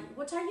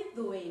 What are you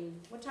doing?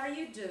 What are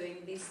you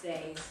doing these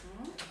days?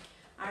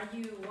 Are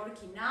you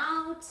working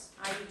out?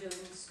 Are you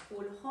doing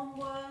school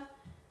homework?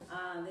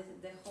 This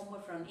is the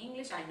homework from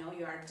English I know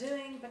you are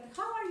doing, but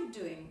how are you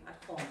doing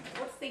at home?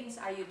 What things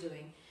are you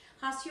doing?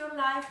 Has your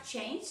life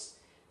changed?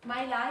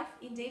 My life,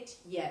 indeed,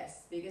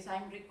 yes, because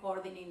I'm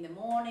recording in the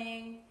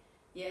morning,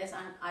 yes,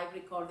 and I'm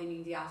recording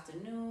in the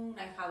afternoon.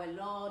 I have a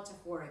lot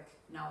of work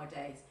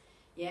nowadays,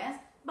 yes,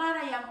 but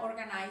I am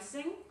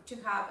organizing to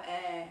have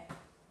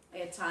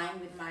a time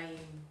with my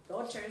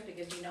daughters,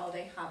 because you know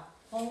they have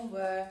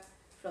homework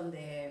from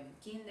the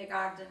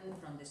kindergarten,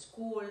 from the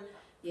school,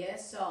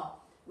 yes, so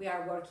we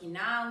are working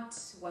out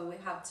when we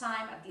have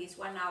time, at least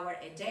 1 hour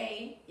a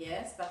day,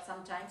 yes, but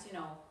sometimes, you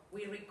know,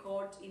 we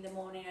record in the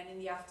morning and in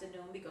the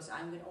afternoon because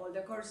I'm with all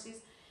the courses,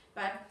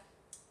 but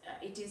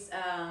it is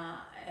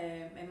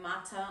a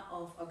matter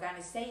of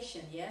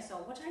organization, yes, so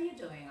what are you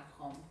doing at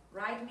home?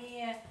 Write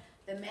me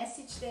the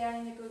message there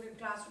in the Google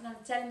Classroom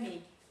and tell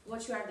me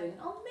what you are doing.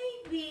 Or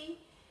maybe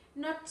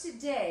not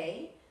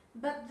today,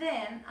 but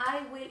then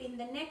I will, in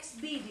the next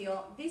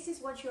video, this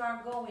is what you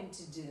are going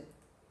to do,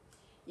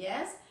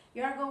 yes.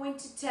 You are going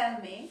to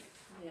tell me,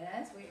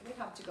 yes, we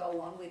have to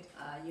go on with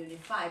Unit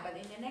 5, but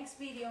in the next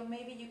video,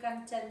 maybe you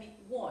can tell me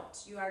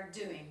what you are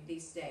doing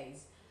these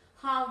days,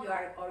 how you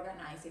are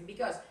organizing,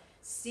 because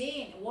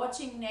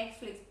watching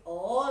Netflix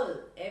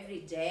every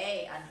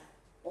day and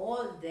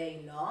all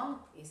day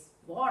long is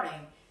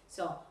boring.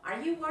 So, are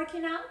you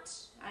working out?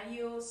 Are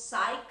you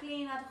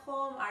cycling at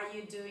home? Are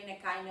you doing a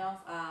kind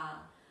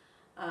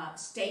of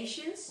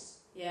stations?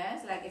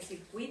 Yes, like a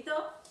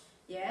circuito?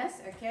 Yes,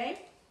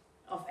 okay.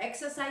 Of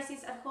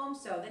exercises at home.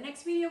 So the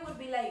next video will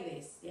be like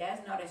this, yes,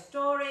 not a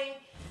story,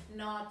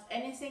 not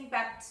anything,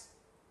 but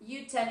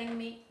you telling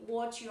me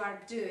what you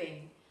are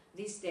doing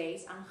these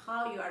days and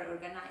how you are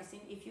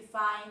organizing, if you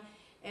find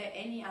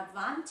any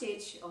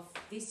advantage of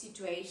this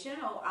situation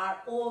or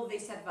are all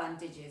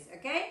disadvantages,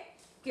 okay?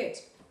 Good,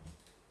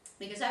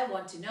 because I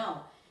want to know,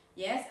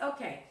 yes,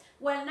 okay.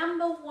 Well,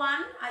 number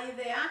 1, are you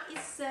there? It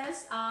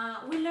says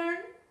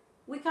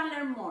we can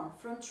learn more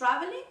from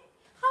traveling.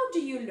 How do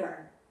you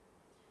learn?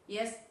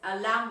 Yes, a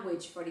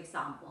language, for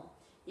example.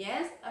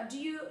 Yes, do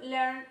you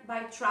learn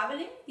by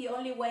traveling? The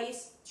only way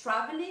is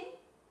traveling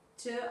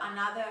to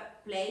another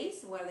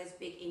place where they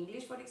speak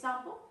English, for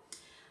example.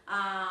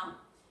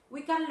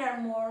 We can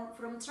learn more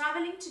from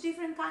traveling to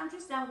different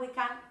countries than we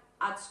can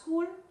at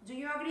school. Do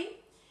you agree?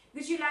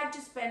 Would you like to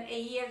spend a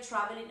year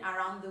traveling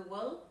around the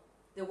world?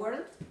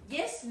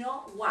 Yes,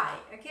 no, why?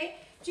 Okay.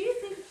 Do you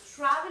think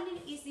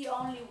traveling is the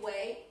only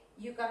way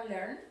you can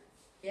learn?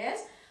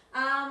 Yes.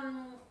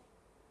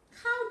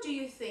 How do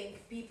you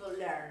think people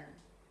learn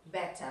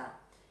better?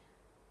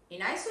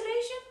 In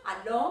isolation,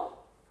 alone,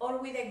 or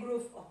with a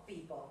group of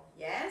people?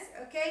 Yes,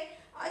 okay?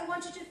 I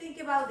want you to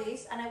think about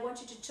this, and I want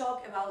you to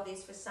talk about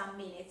this for some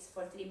minutes,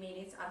 for 3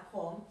 minutes at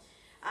home.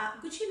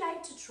 Would you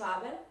like to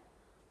travel?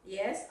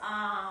 Yes,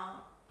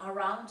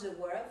 around the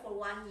world for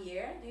 1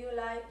 year?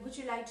 Would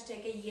you like to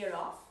take a year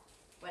off?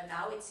 Well,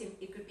 now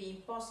it could be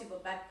impossible,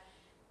 but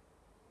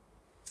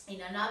in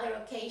another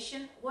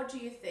occasion, what do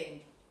you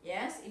think?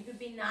 Yes, it would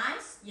be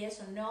nice, yes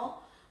or no?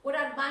 What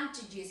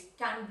advantages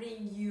can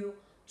bring you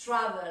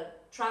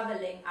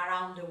traveling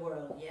around the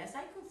world? Yes,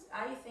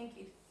 I think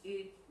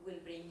it will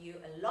bring you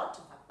a lot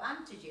of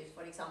advantages.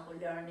 For example,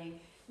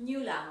 learning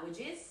new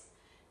languages.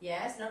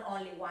 Yes, not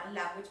only one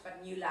language,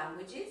 but new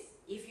languages.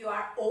 If you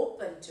are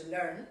open to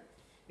learn,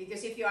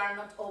 because if you are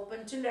not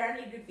open to learn,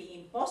 it would be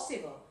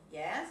impossible.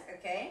 Yes,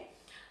 okay.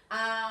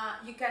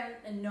 You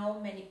can know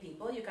many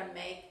people. You can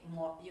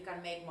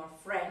make more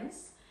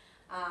friends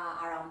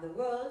around the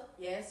world.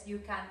 Yes, you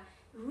can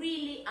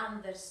really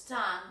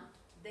understand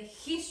the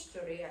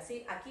history.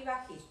 Así, aquí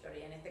va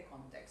history en este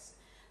context.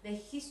 The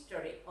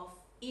history of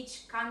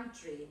each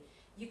country.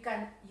 You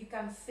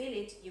can feel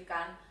it. You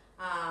can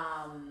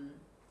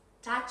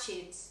touch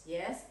it.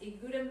 Yes,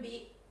 it wouldn't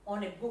be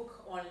on a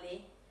book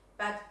only,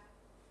 but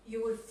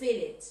you will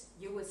feel it.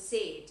 You will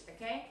see it.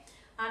 Okay.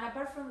 And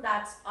apart from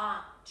that,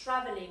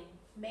 traveling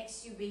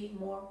makes you be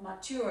more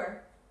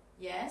mature.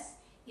 Yes,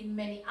 in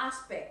many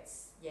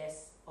aspects.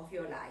 Yes, of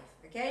your life,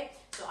 okay?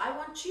 So I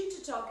want you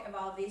to talk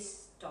about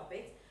this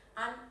topic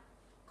and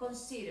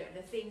consider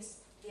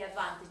the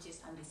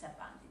advantages and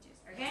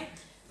disadvantages, okay?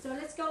 So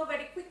let's go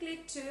very quickly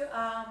to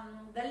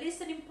the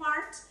listening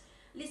part.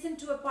 Listen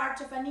to a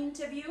part of an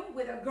interview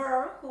with a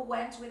girl who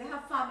went with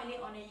her family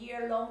on a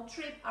year-long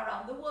trip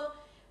around the world.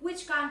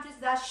 Which countries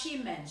does she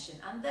mention?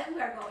 And then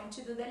we are going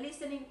to do the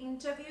listening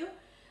interview,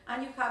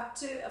 and you have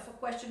to, for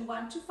question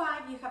 1 to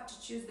 5, you have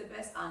to choose the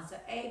best answer,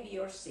 A, B,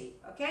 or C,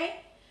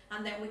 okay?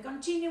 And then we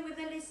continue with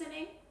the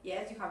listening.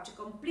 Yes, you have to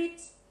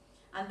complete,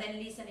 and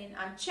then listening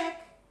and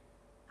check,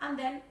 and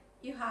then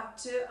you have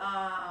to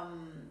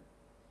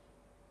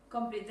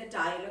complete the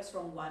dialogues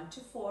from 1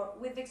 to 4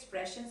 with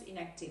expressions in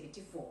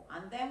activity 4.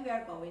 And then we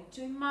are going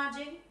to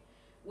imagine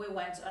we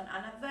went on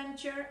an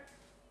adventure.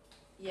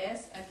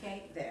 Yes,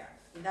 okay, there,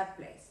 in that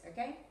place,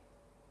 okay?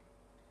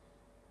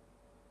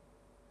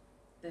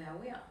 There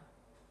we are.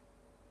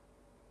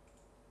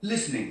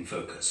 Listening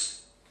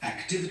focus.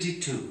 Activity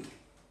 2.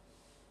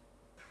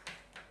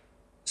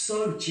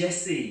 So,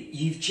 Jessie,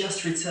 you've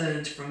just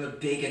returned from a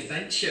big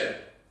adventure.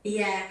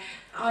 Yeah,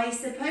 I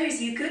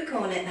suppose you could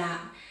call it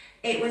that.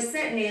 It was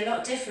certainly a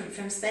lot different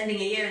from spending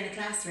a year in a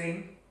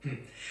classroom.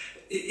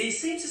 It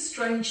seems a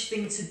strange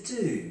thing to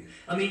do.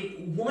 I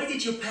mean, why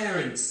did your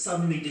parents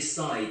suddenly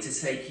decide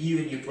to take you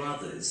and your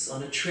brothers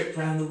on a trip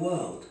round the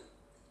world?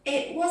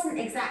 It wasn't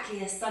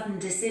exactly a sudden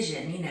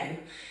decision, you know.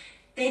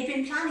 They'd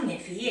been planning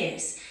it for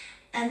years,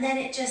 and then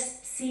it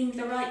just seemed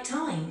the right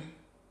time.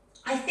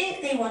 I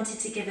think they wanted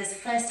to give us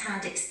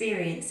first-hand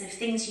experience of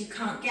things you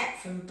can't get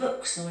from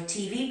books or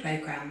TV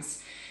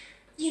programmes.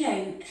 You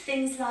know,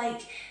 things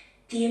like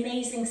the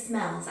amazing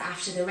smells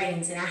after the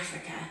rains in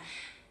Africa,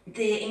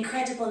 the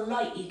incredible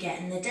light you get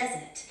in the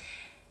desert,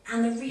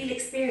 and the real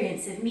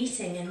experience of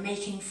meeting and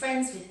making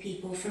friends with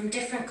people from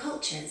different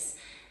cultures.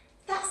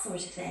 That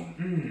sort of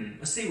thing.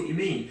 I see what you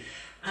mean.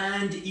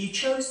 And you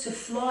chose to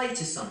fly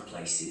to some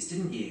places,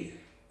 didn't you?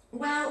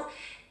 Well,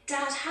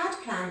 Dad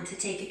had planned to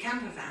take a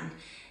camper van,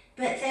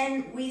 but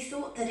then we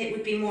thought that it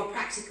would be more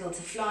practical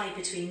to fly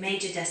between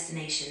major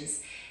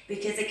destinations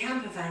because a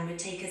camper van would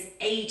take us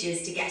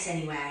ages to get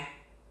anywhere.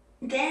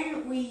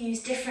 Then we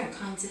used different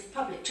kinds of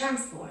public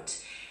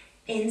transport.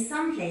 In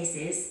some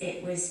places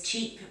it was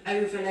cheap,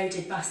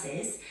 overloaded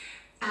buses,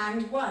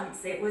 and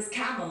once it was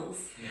camels.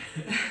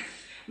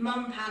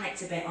 Mum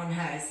panicked a bit on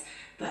hers,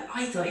 but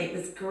I thought it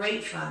was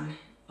great fun.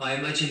 I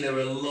imagine there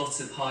were a lot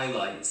of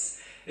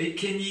highlights.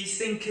 Can you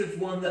think of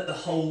one that the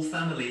whole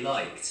family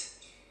liked?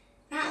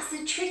 That's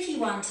a tricky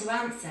one to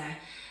answer.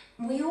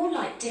 We all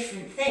like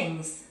different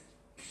things.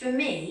 For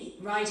me,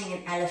 riding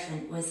an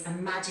elephant was a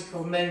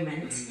magical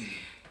moment.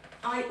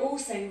 I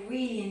also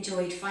really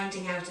enjoyed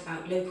finding out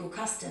about local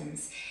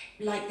customs,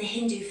 like the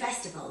Hindu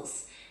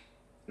festivals.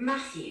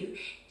 Matthew,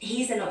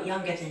 he's a lot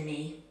younger than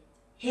me.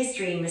 His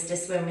dream was to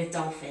swim with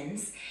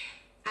dolphins.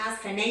 As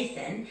for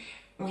Nathan,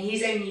 well,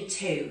 he's only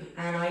 2,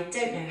 and I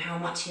don't know how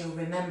much he'll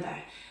remember,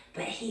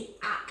 but he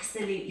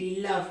absolutely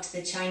loved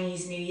the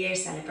Chinese New Year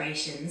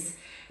celebrations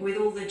with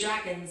all the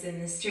dragons in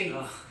the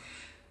streets.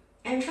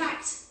 In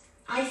fact,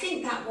 I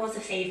think that was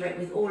a favourite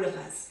with all of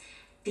us.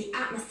 The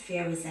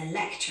atmosphere was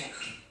electric.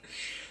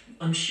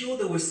 I'm sure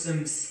there were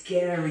some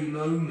scary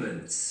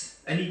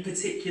moments. Any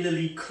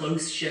particularly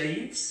close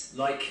shaves?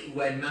 Like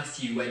when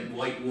Matthew went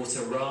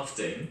whitewater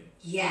rafting?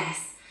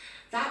 Yes,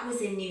 that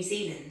was in New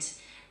Zealand.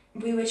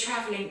 We were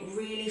travelling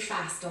really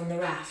fast on the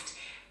raft,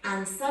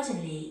 and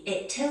suddenly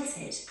it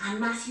tilted and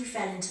Matthew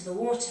fell into the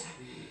water.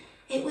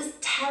 It was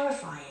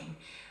terrifying.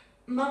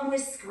 Mum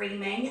was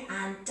screaming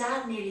and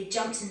Dad nearly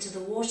jumped into the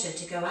water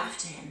to go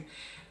after him,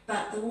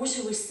 but the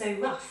water was so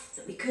rough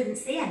that we couldn't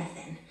see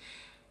anything.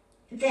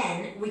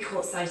 Then we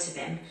caught sight of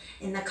him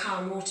in the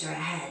calm water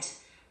ahead.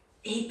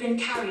 He'd been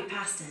carried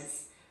past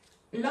us.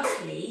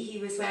 Luckily, he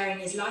was wearing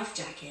his life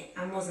jacket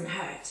and wasn't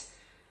hurt.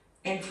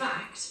 In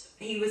fact,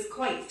 he was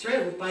quite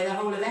thrilled by the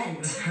whole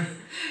event.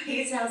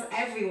 He tells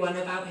everyone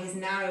about his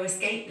narrow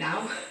escape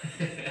now.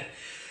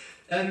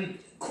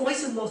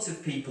 Quite a lot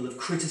of people have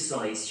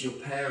criticised your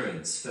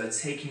parents for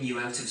taking you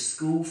out of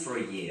school for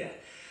a year.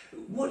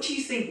 What do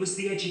you think was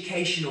the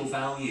educational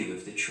value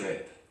of the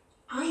trip?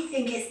 I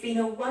think it's been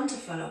a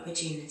wonderful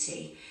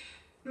opportunity.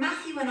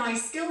 Matthew and I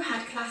still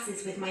had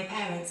classes with my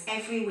parents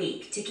every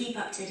week to keep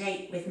up to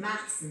date with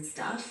maths and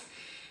stuff.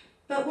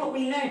 But what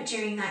we learnt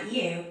during that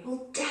year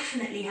will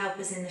definitely help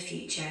us in the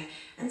future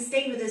and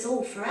stay with us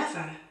all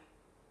forever.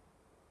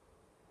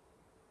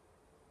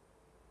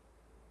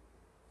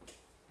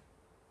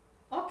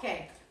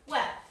 Okay,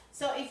 well,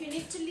 so if you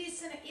need to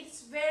listen,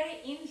 it's very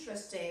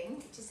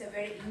interesting. It is a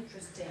very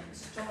interesting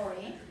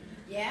story,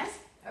 yes?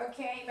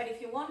 Okay, but if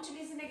you want to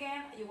listen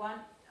again,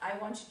 I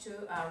want you to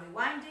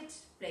rewind it,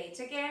 play it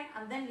again,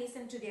 and then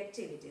listen to the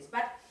activities.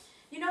 But,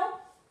 you know,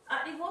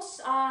 it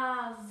was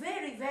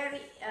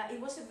it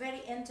was a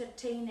very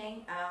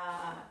entertaining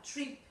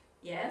trip,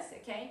 yes,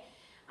 okay?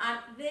 And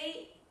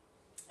they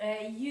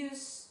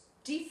use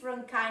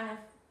different kind of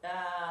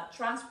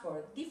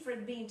transport,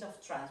 different means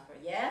of transport,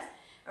 yes?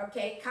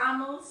 Okay,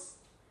 camels,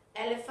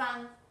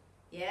 elephant,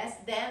 yes?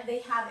 Then they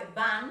had a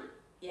van,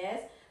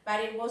 yes?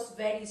 But it was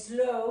very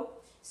slow,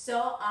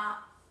 so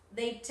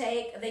they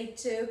took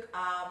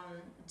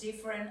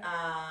different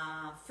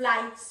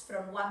flights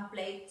from one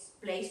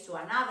place to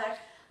another,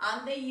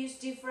 and they use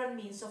different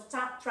means of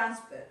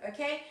transport,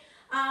 okay?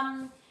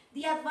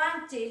 The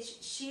advantage,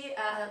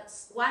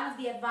 one of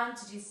the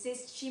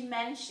advantages she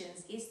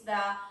mentions is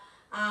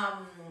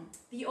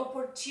the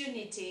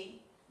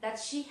opportunity that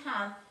she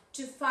had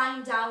to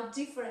find out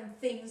different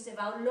things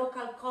about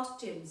local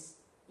costumes,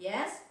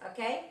 yes,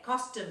 okay,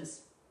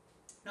 costumes,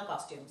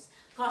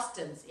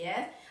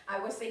 yes. I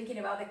was thinking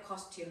about the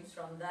costumes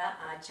from the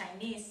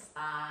Chinese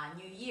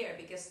New Year,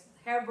 because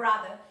her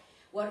brother,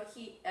 what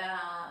he,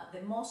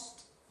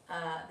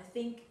 the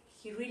thing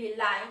he really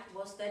liked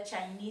was the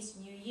Chinese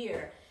New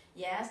Year,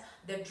 yes,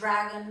 the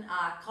dragon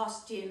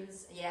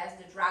costumes, yes,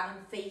 the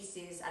dragon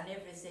faces and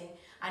everything,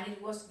 and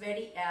it was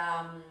very,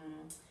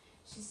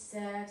 she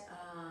said,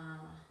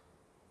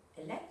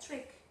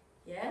 electric,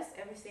 yes,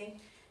 everything,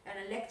 an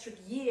electric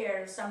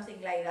year,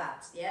 something like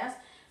that, yes,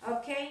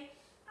 okay,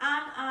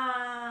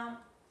 and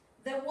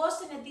there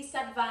wasn't a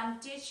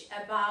disadvantage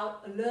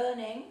about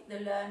learning, the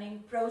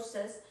learning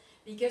process,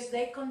 because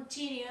they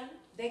continue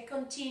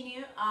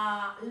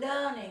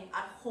learning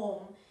at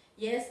home,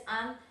 yes,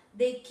 and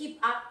they keep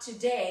up to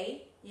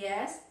date,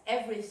 yes,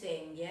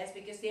 everything, yes,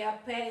 because their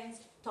parents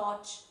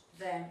taught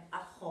them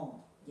at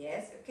home,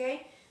 yes,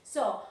 okay.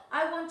 So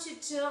I want you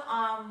to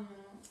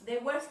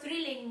there were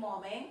thrilling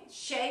moments,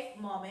 shave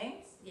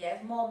moments,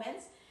 yes,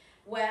 moments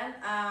when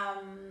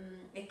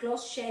a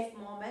close shave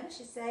moment,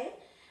 she said,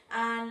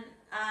 and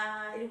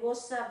it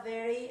was a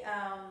very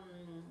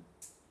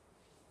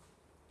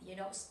you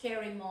know,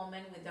 scary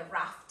moment with the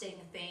rafting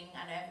thing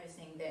and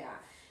everything there.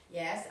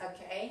 Yes,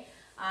 okay.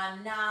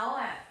 And now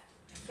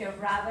her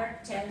brother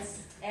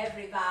tells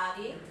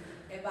everybody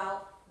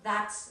about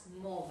that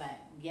moment.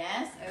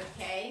 Yes,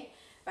 okay.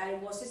 But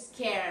it was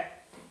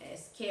a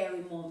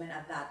scary moment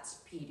at that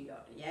period.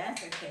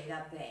 Yes, okay,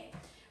 that day.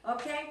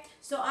 Okay,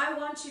 so I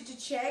want you to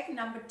check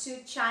number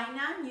 2,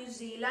 China, New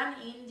Zealand,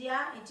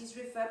 India. It is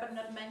referred but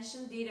not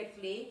mentioned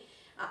directly.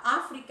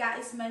 Africa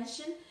is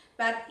mentioned,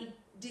 but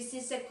this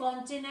is a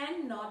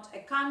continent, not a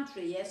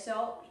country. Yes,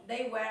 so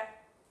they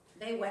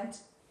went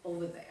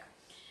over there.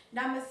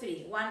 Number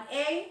 3,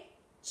 1A,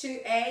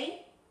 2A,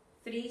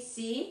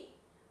 3C,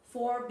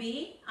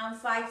 4B, and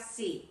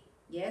 5C.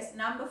 Yes,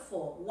 number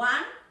 4,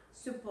 1,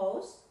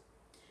 suppose,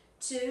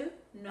 2,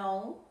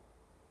 no,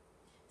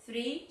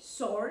 3,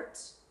 sort,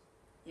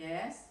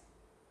 yes,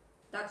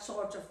 that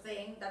sort of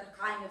thing, that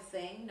kind of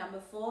thing. Number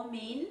 4,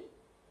 mean,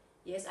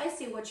 yes, I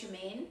see what you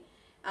mean.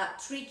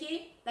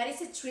 Tricky, that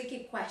is a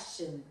tricky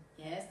question.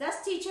 Yes,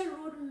 does teacher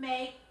would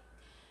make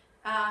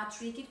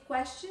tricky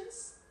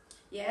questions?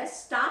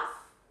 Yes, stuff.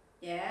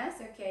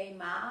 Yes, okay,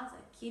 math.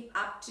 Keep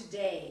up to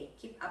date.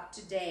 Keep up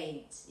to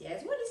date.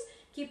 Yes, what is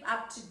keep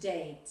up to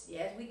date?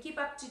 Yes, we keep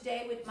up to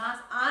date with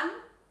math and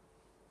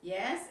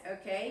yes,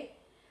 okay,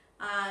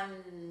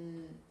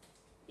 and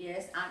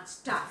yes, and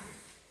stuff.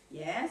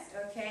 Yes,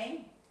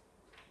 okay.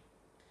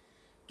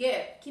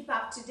 Good. Keep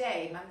up to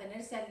date.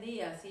 Mantenerse al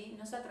día, ¿sí?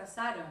 No se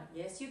atrasaron.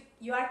 Yes,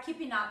 you are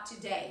keeping up to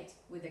date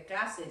with the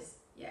classes.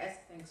 Yes,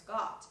 thanks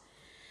God.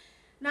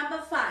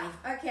 Number 5.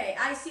 Okay,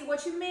 I see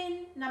what you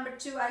mean. Number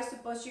 2, I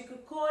suppose you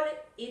could call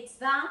it. It's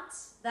that.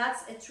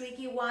 That's a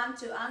tricky one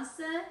to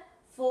answer.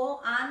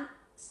 4, and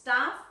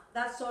stuff.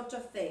 That sort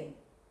of thing.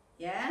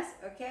 Yes,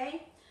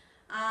 okay.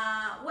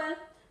 Well,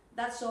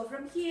 that's all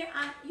from here.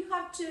 And you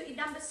have to, in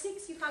number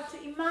 6, you have to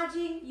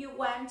imagine you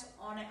went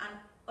on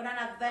an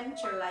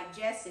adventure like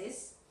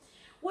Jess's.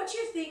 What do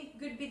you think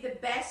could be the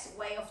best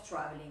way of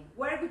traveling?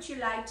 Where would you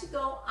like to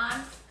go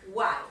and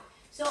why?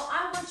 So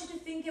I want you to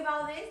think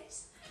about it.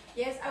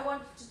 Yes, I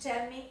want you to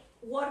tell me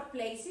what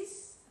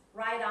places,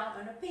 write down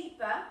on a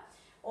paper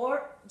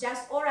or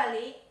just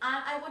orally,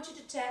 and I want you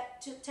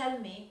to tell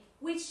me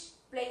which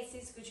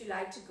places would you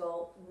like to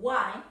go,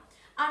 why,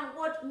 and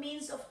what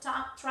means of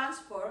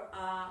transport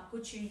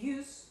could you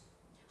use,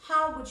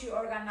 how would you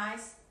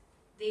organize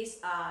this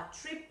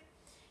trip.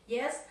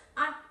 Yes,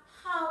 and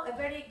how, a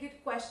very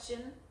good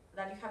question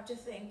that you have to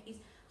think is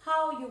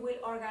how you will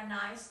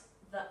organize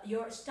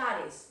your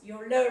studies,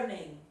 your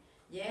learning.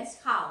 Yes,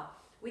 how?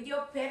 Will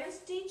your parents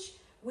teach?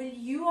 Will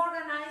you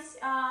organize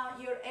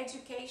your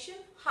education?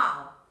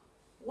 How?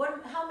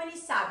 How many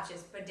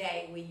subjects per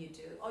day will you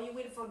do? Or you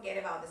will forget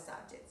about the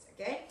subjects,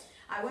 okay?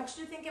 I want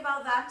you to think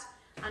about that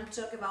and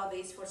talk about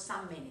this for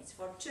some minutes,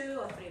 for 2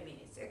 or 3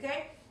 minutes,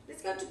 okay?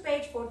 Let's go to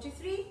page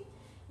 43.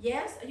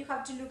 Yes, you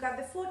have to look at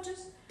the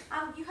photos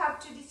and you have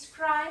to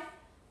describe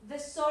the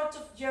sort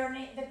of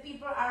journey the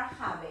people are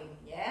having.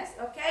 Yes,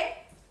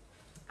 okay?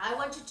 I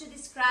want you to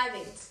describe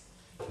it.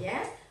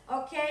 Yes,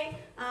 okay?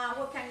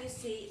 What can you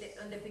see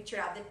on the picture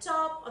at the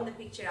top, on the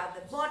picture at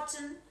the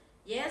bottom?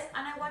 Yes,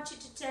 and I want you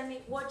to tell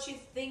me what you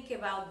think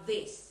about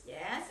this.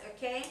 Yes,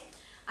 okay?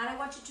 And I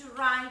want you to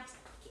write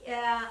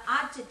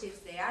adjectives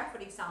there. For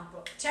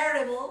example,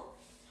 terrible,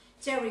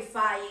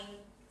 terrifying,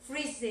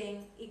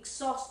 freezing,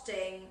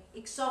 exhausting,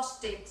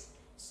 exhausted,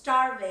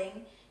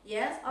 starving.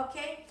 Yes,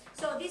 okay?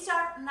 So these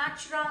are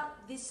natural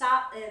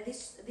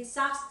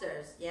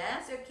disasters.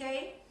 Yes,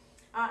 okay?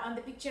 On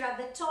the picture at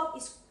the top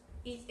is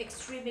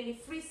extremely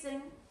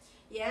freezing.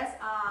 Yes,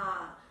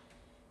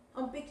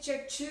 on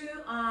picture 2,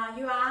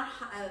 you are,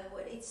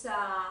 it's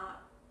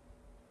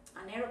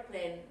an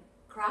aeroplane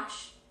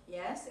crash.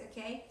 Yes,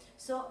 okay?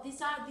 So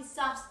these are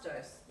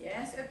disasters.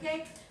 Yes,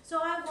 okay?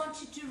 So I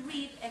want you to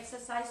read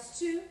exercise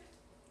 2.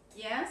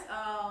 Yes,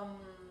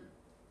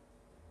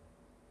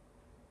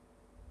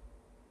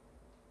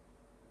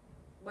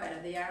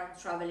 well, they are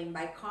traveling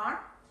by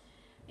car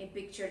in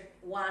picture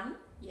 1,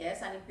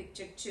 yes, and in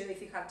picture 2,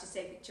 if you have to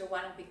say picture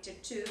 1 and picture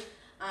 2,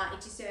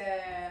 it is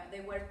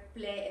they were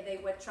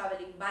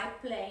traveling by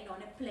plane,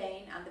 on a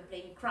plane, and the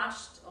plane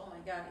crashed. Oh my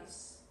God,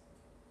 it's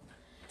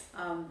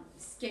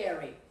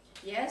scary.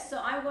 Yes, so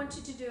I want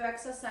you to do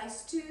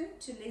exercise 2,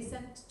 to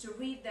listen, to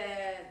read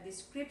the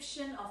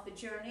description of the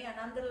journey and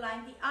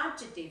underline the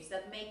adjectives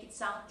that make it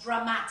sound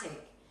dramatic.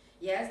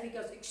 Yes,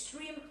 because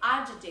extreme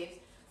adjectives,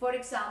 for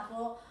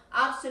example,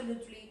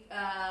 absolutely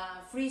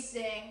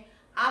freezing,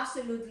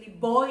 absolutely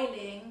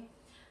boiling,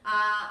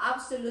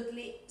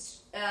 absolutely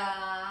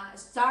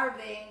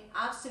starving,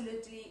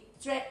 absolutely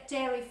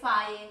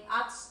terrifying,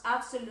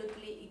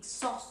 absolutely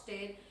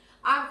exhausted,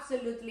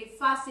 absolutely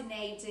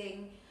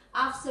fascinating,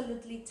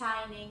 absolutely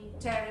tiny,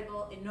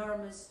 terrible,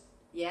 enormous.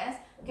 Yes,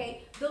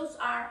 okay, those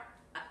are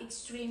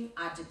extreme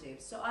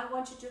adjectives. So I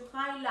want you to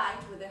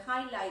highlight with a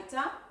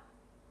highlighter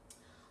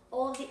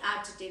all the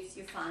adjectives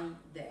you find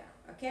there.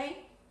 Okay,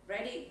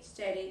 ready,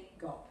 steady,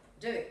 go.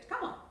 Do it.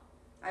 Come on,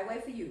 I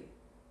wait for you.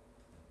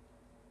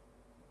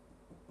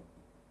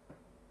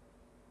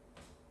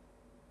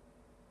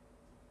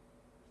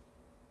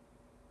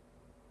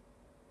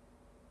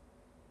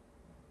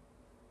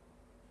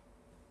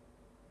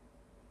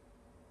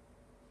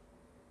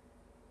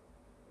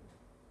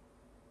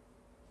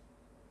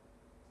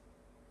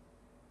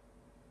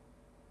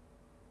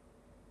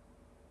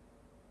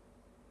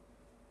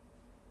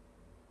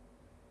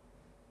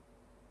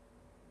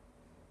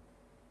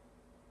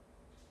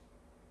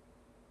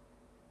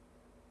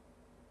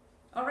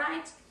 All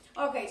right.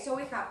 Okay, so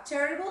we have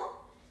terrible,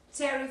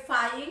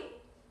 terrifying,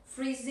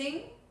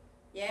 freezing,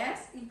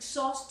 yes,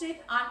 exhausted,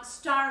 and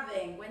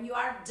starving, when you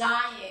are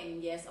dying,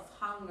 yes, of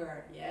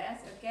hunger, yes,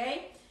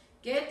 okay,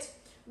 good.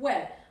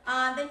 Well,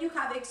 then you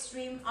have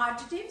extreme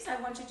adjectives. I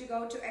want you to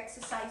go to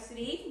exercise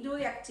 3, do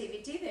the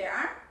activity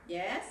there,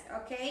 yes,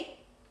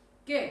 okay,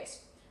 good.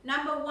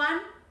 Number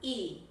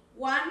 1E,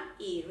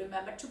 1E,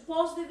 remember to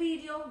pause the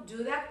video,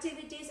 do the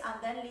activities,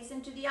 and then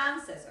listen to the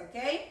answers,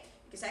 okay,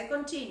 because I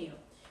continue.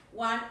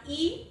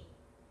 1E,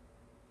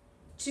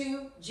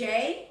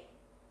 2J,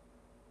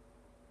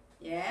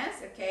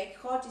 yes, okay,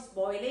 hot is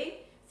boiling.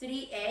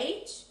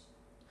 3H,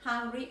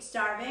 hungry,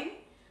 starving.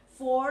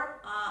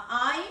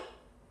 4I,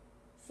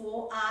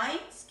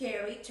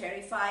 scary,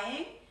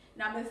 terrifying.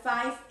 Number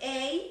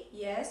 5A,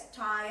 yes,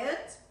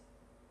 tired,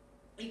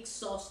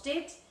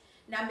 exhausted.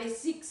 Number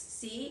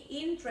 6C,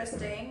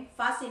 interesting,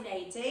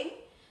 fascinating.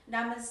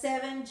 Number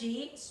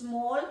 7G,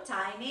 small,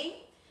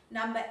 tiny.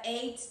 Number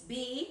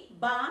 8B,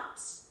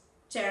 but,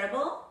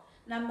 terrible.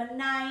 Number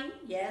 9,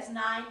 yes,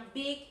 9,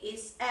 big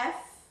is F,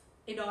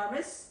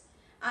 enormous.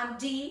 And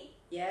D,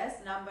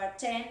 yes, number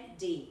 10,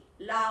 D,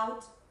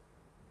 loud,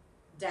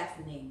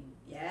 deafening.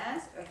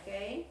 Yes,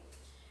 okay,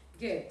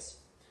 good.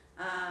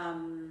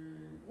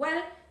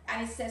 Well,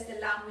 and it says the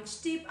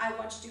language tip. I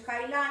want you to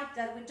highlight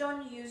that we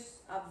don't use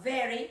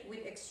very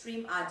with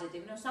extreme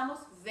adjective. No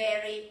usamos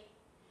very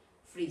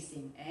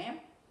freezing,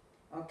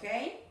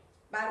 okay?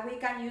 But we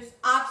can use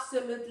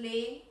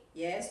absolutely,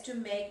 yes, to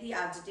make the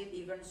adjective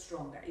even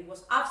stronger. It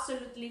was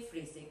absolutely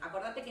freezing.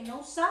 Acordate que no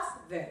usas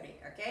very,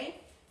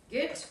 okay?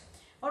 Good.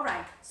 All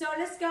right, so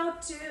let's go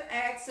to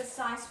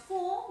exercise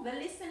 4, the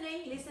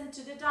listening. Listen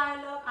to the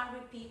dialogue and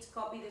repeat,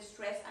 copy the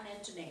stress and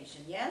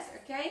intonation. Yes,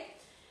 okay?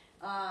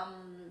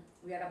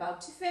 We are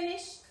about to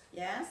finish.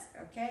 Yes,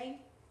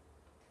 okay?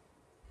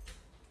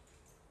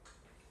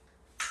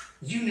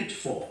 Unit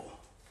 4.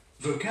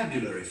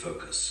 Vocabulary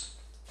focus.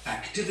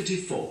 Activity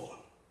 4.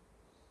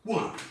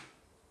 1.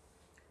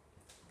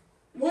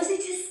 Was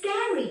it a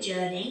scary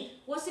journey?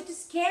 Was it a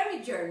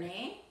scary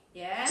journey?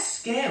 Yes.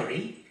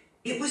 Scary?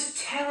 It was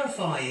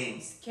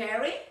terrifying.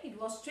 Scary? It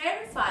was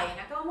terrifying.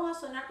 Acá vamos a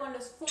sonar con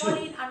los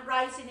falling and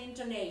rising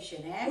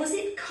intonation, eh? Was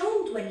it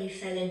cold when you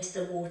fell into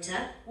the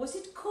water? Was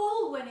it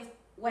cold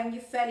when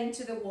you fell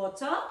into the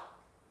water?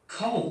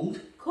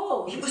 Cold?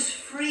 Cold. It was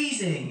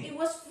freezing. It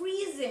was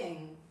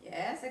freezing.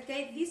 Yes,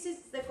 okay. This is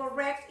the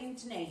correct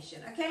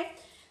intonation, okay?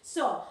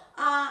 So,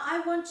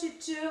 I want you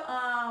to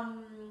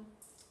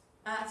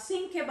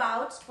think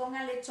about,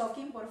 póngale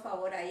talking, por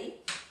favor, ahí.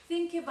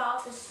 Think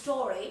about a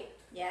story,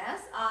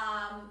 yes,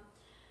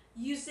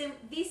 using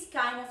this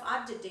kind of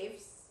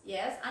adjectives,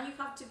 yes, and you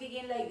have to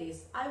begin like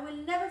this. I will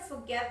never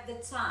forget the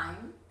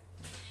time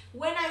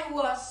when I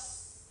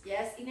was,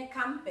 yes, in a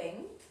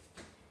camping,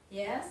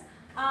 yes.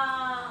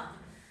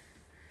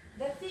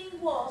 The thing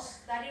was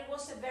that it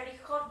was a very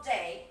hot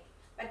day,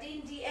 but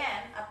in the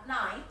end, at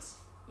night,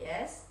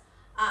 yes,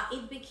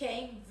 it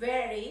became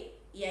very,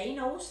 y ahí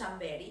no usan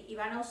very, y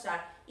van a usar,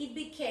 it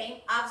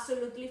became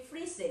absolutely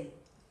freezing.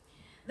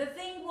 The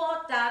thing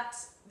was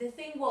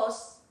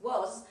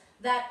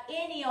that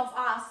any of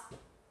us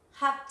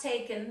had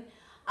taken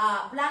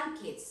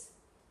blankets.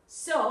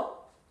 So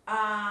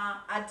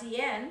at the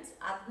end,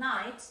 at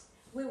night,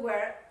 we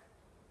were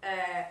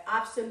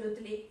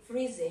absolutely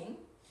freezing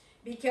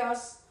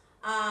because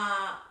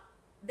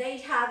they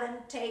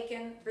hadn't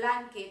taken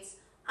blankets,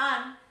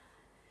 and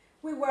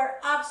we were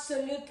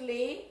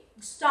absolutely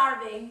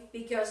starving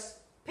because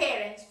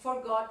parents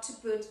forgot to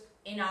put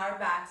in our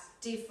bags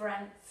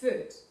different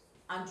food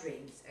and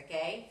drinks,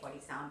 okay? For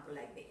example,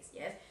 like this,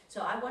 yes?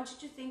 So I want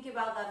you to think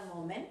about that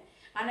moment,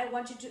 and I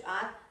want you to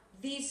add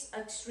these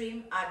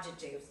extreme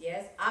adjectives,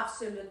 yes?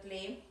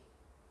 Absolutely,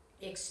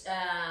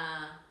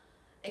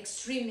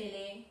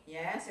 extremely,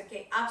 yes,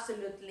 okay?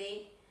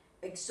 Absolutely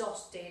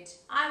exhausted.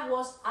 I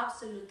was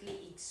absolutely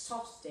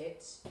exhausted,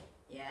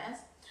 yes?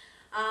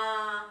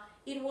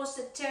 It was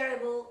a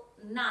terrible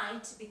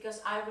night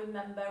because I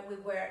remember we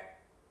were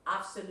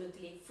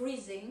absolutely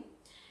freezing.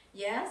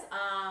 Yes.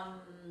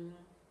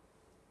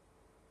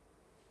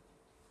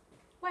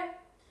 Well,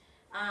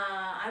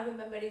 I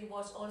remember it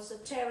was also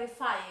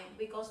terrifying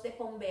because the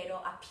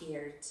bombero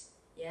appeared.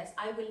 Yes,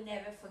 I will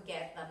never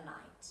forget that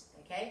night.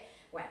 Okay.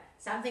 Well,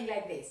 something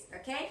like this.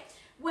 Okay.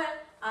 Well,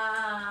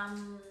 I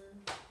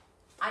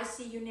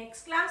see you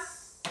next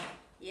class.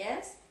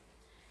 Yes.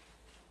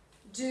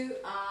 Do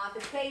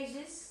the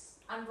pages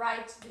and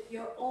write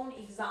your own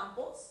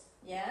examples.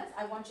 Yes,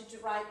 I want you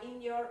to write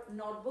in your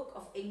notebook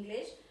of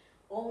English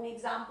own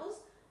examples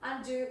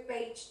and do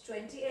page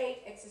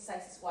 28,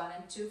 exercises 1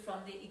 and 2 from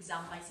the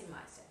exam.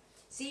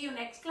 See you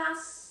next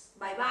class.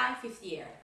 Bye bye, 5th year.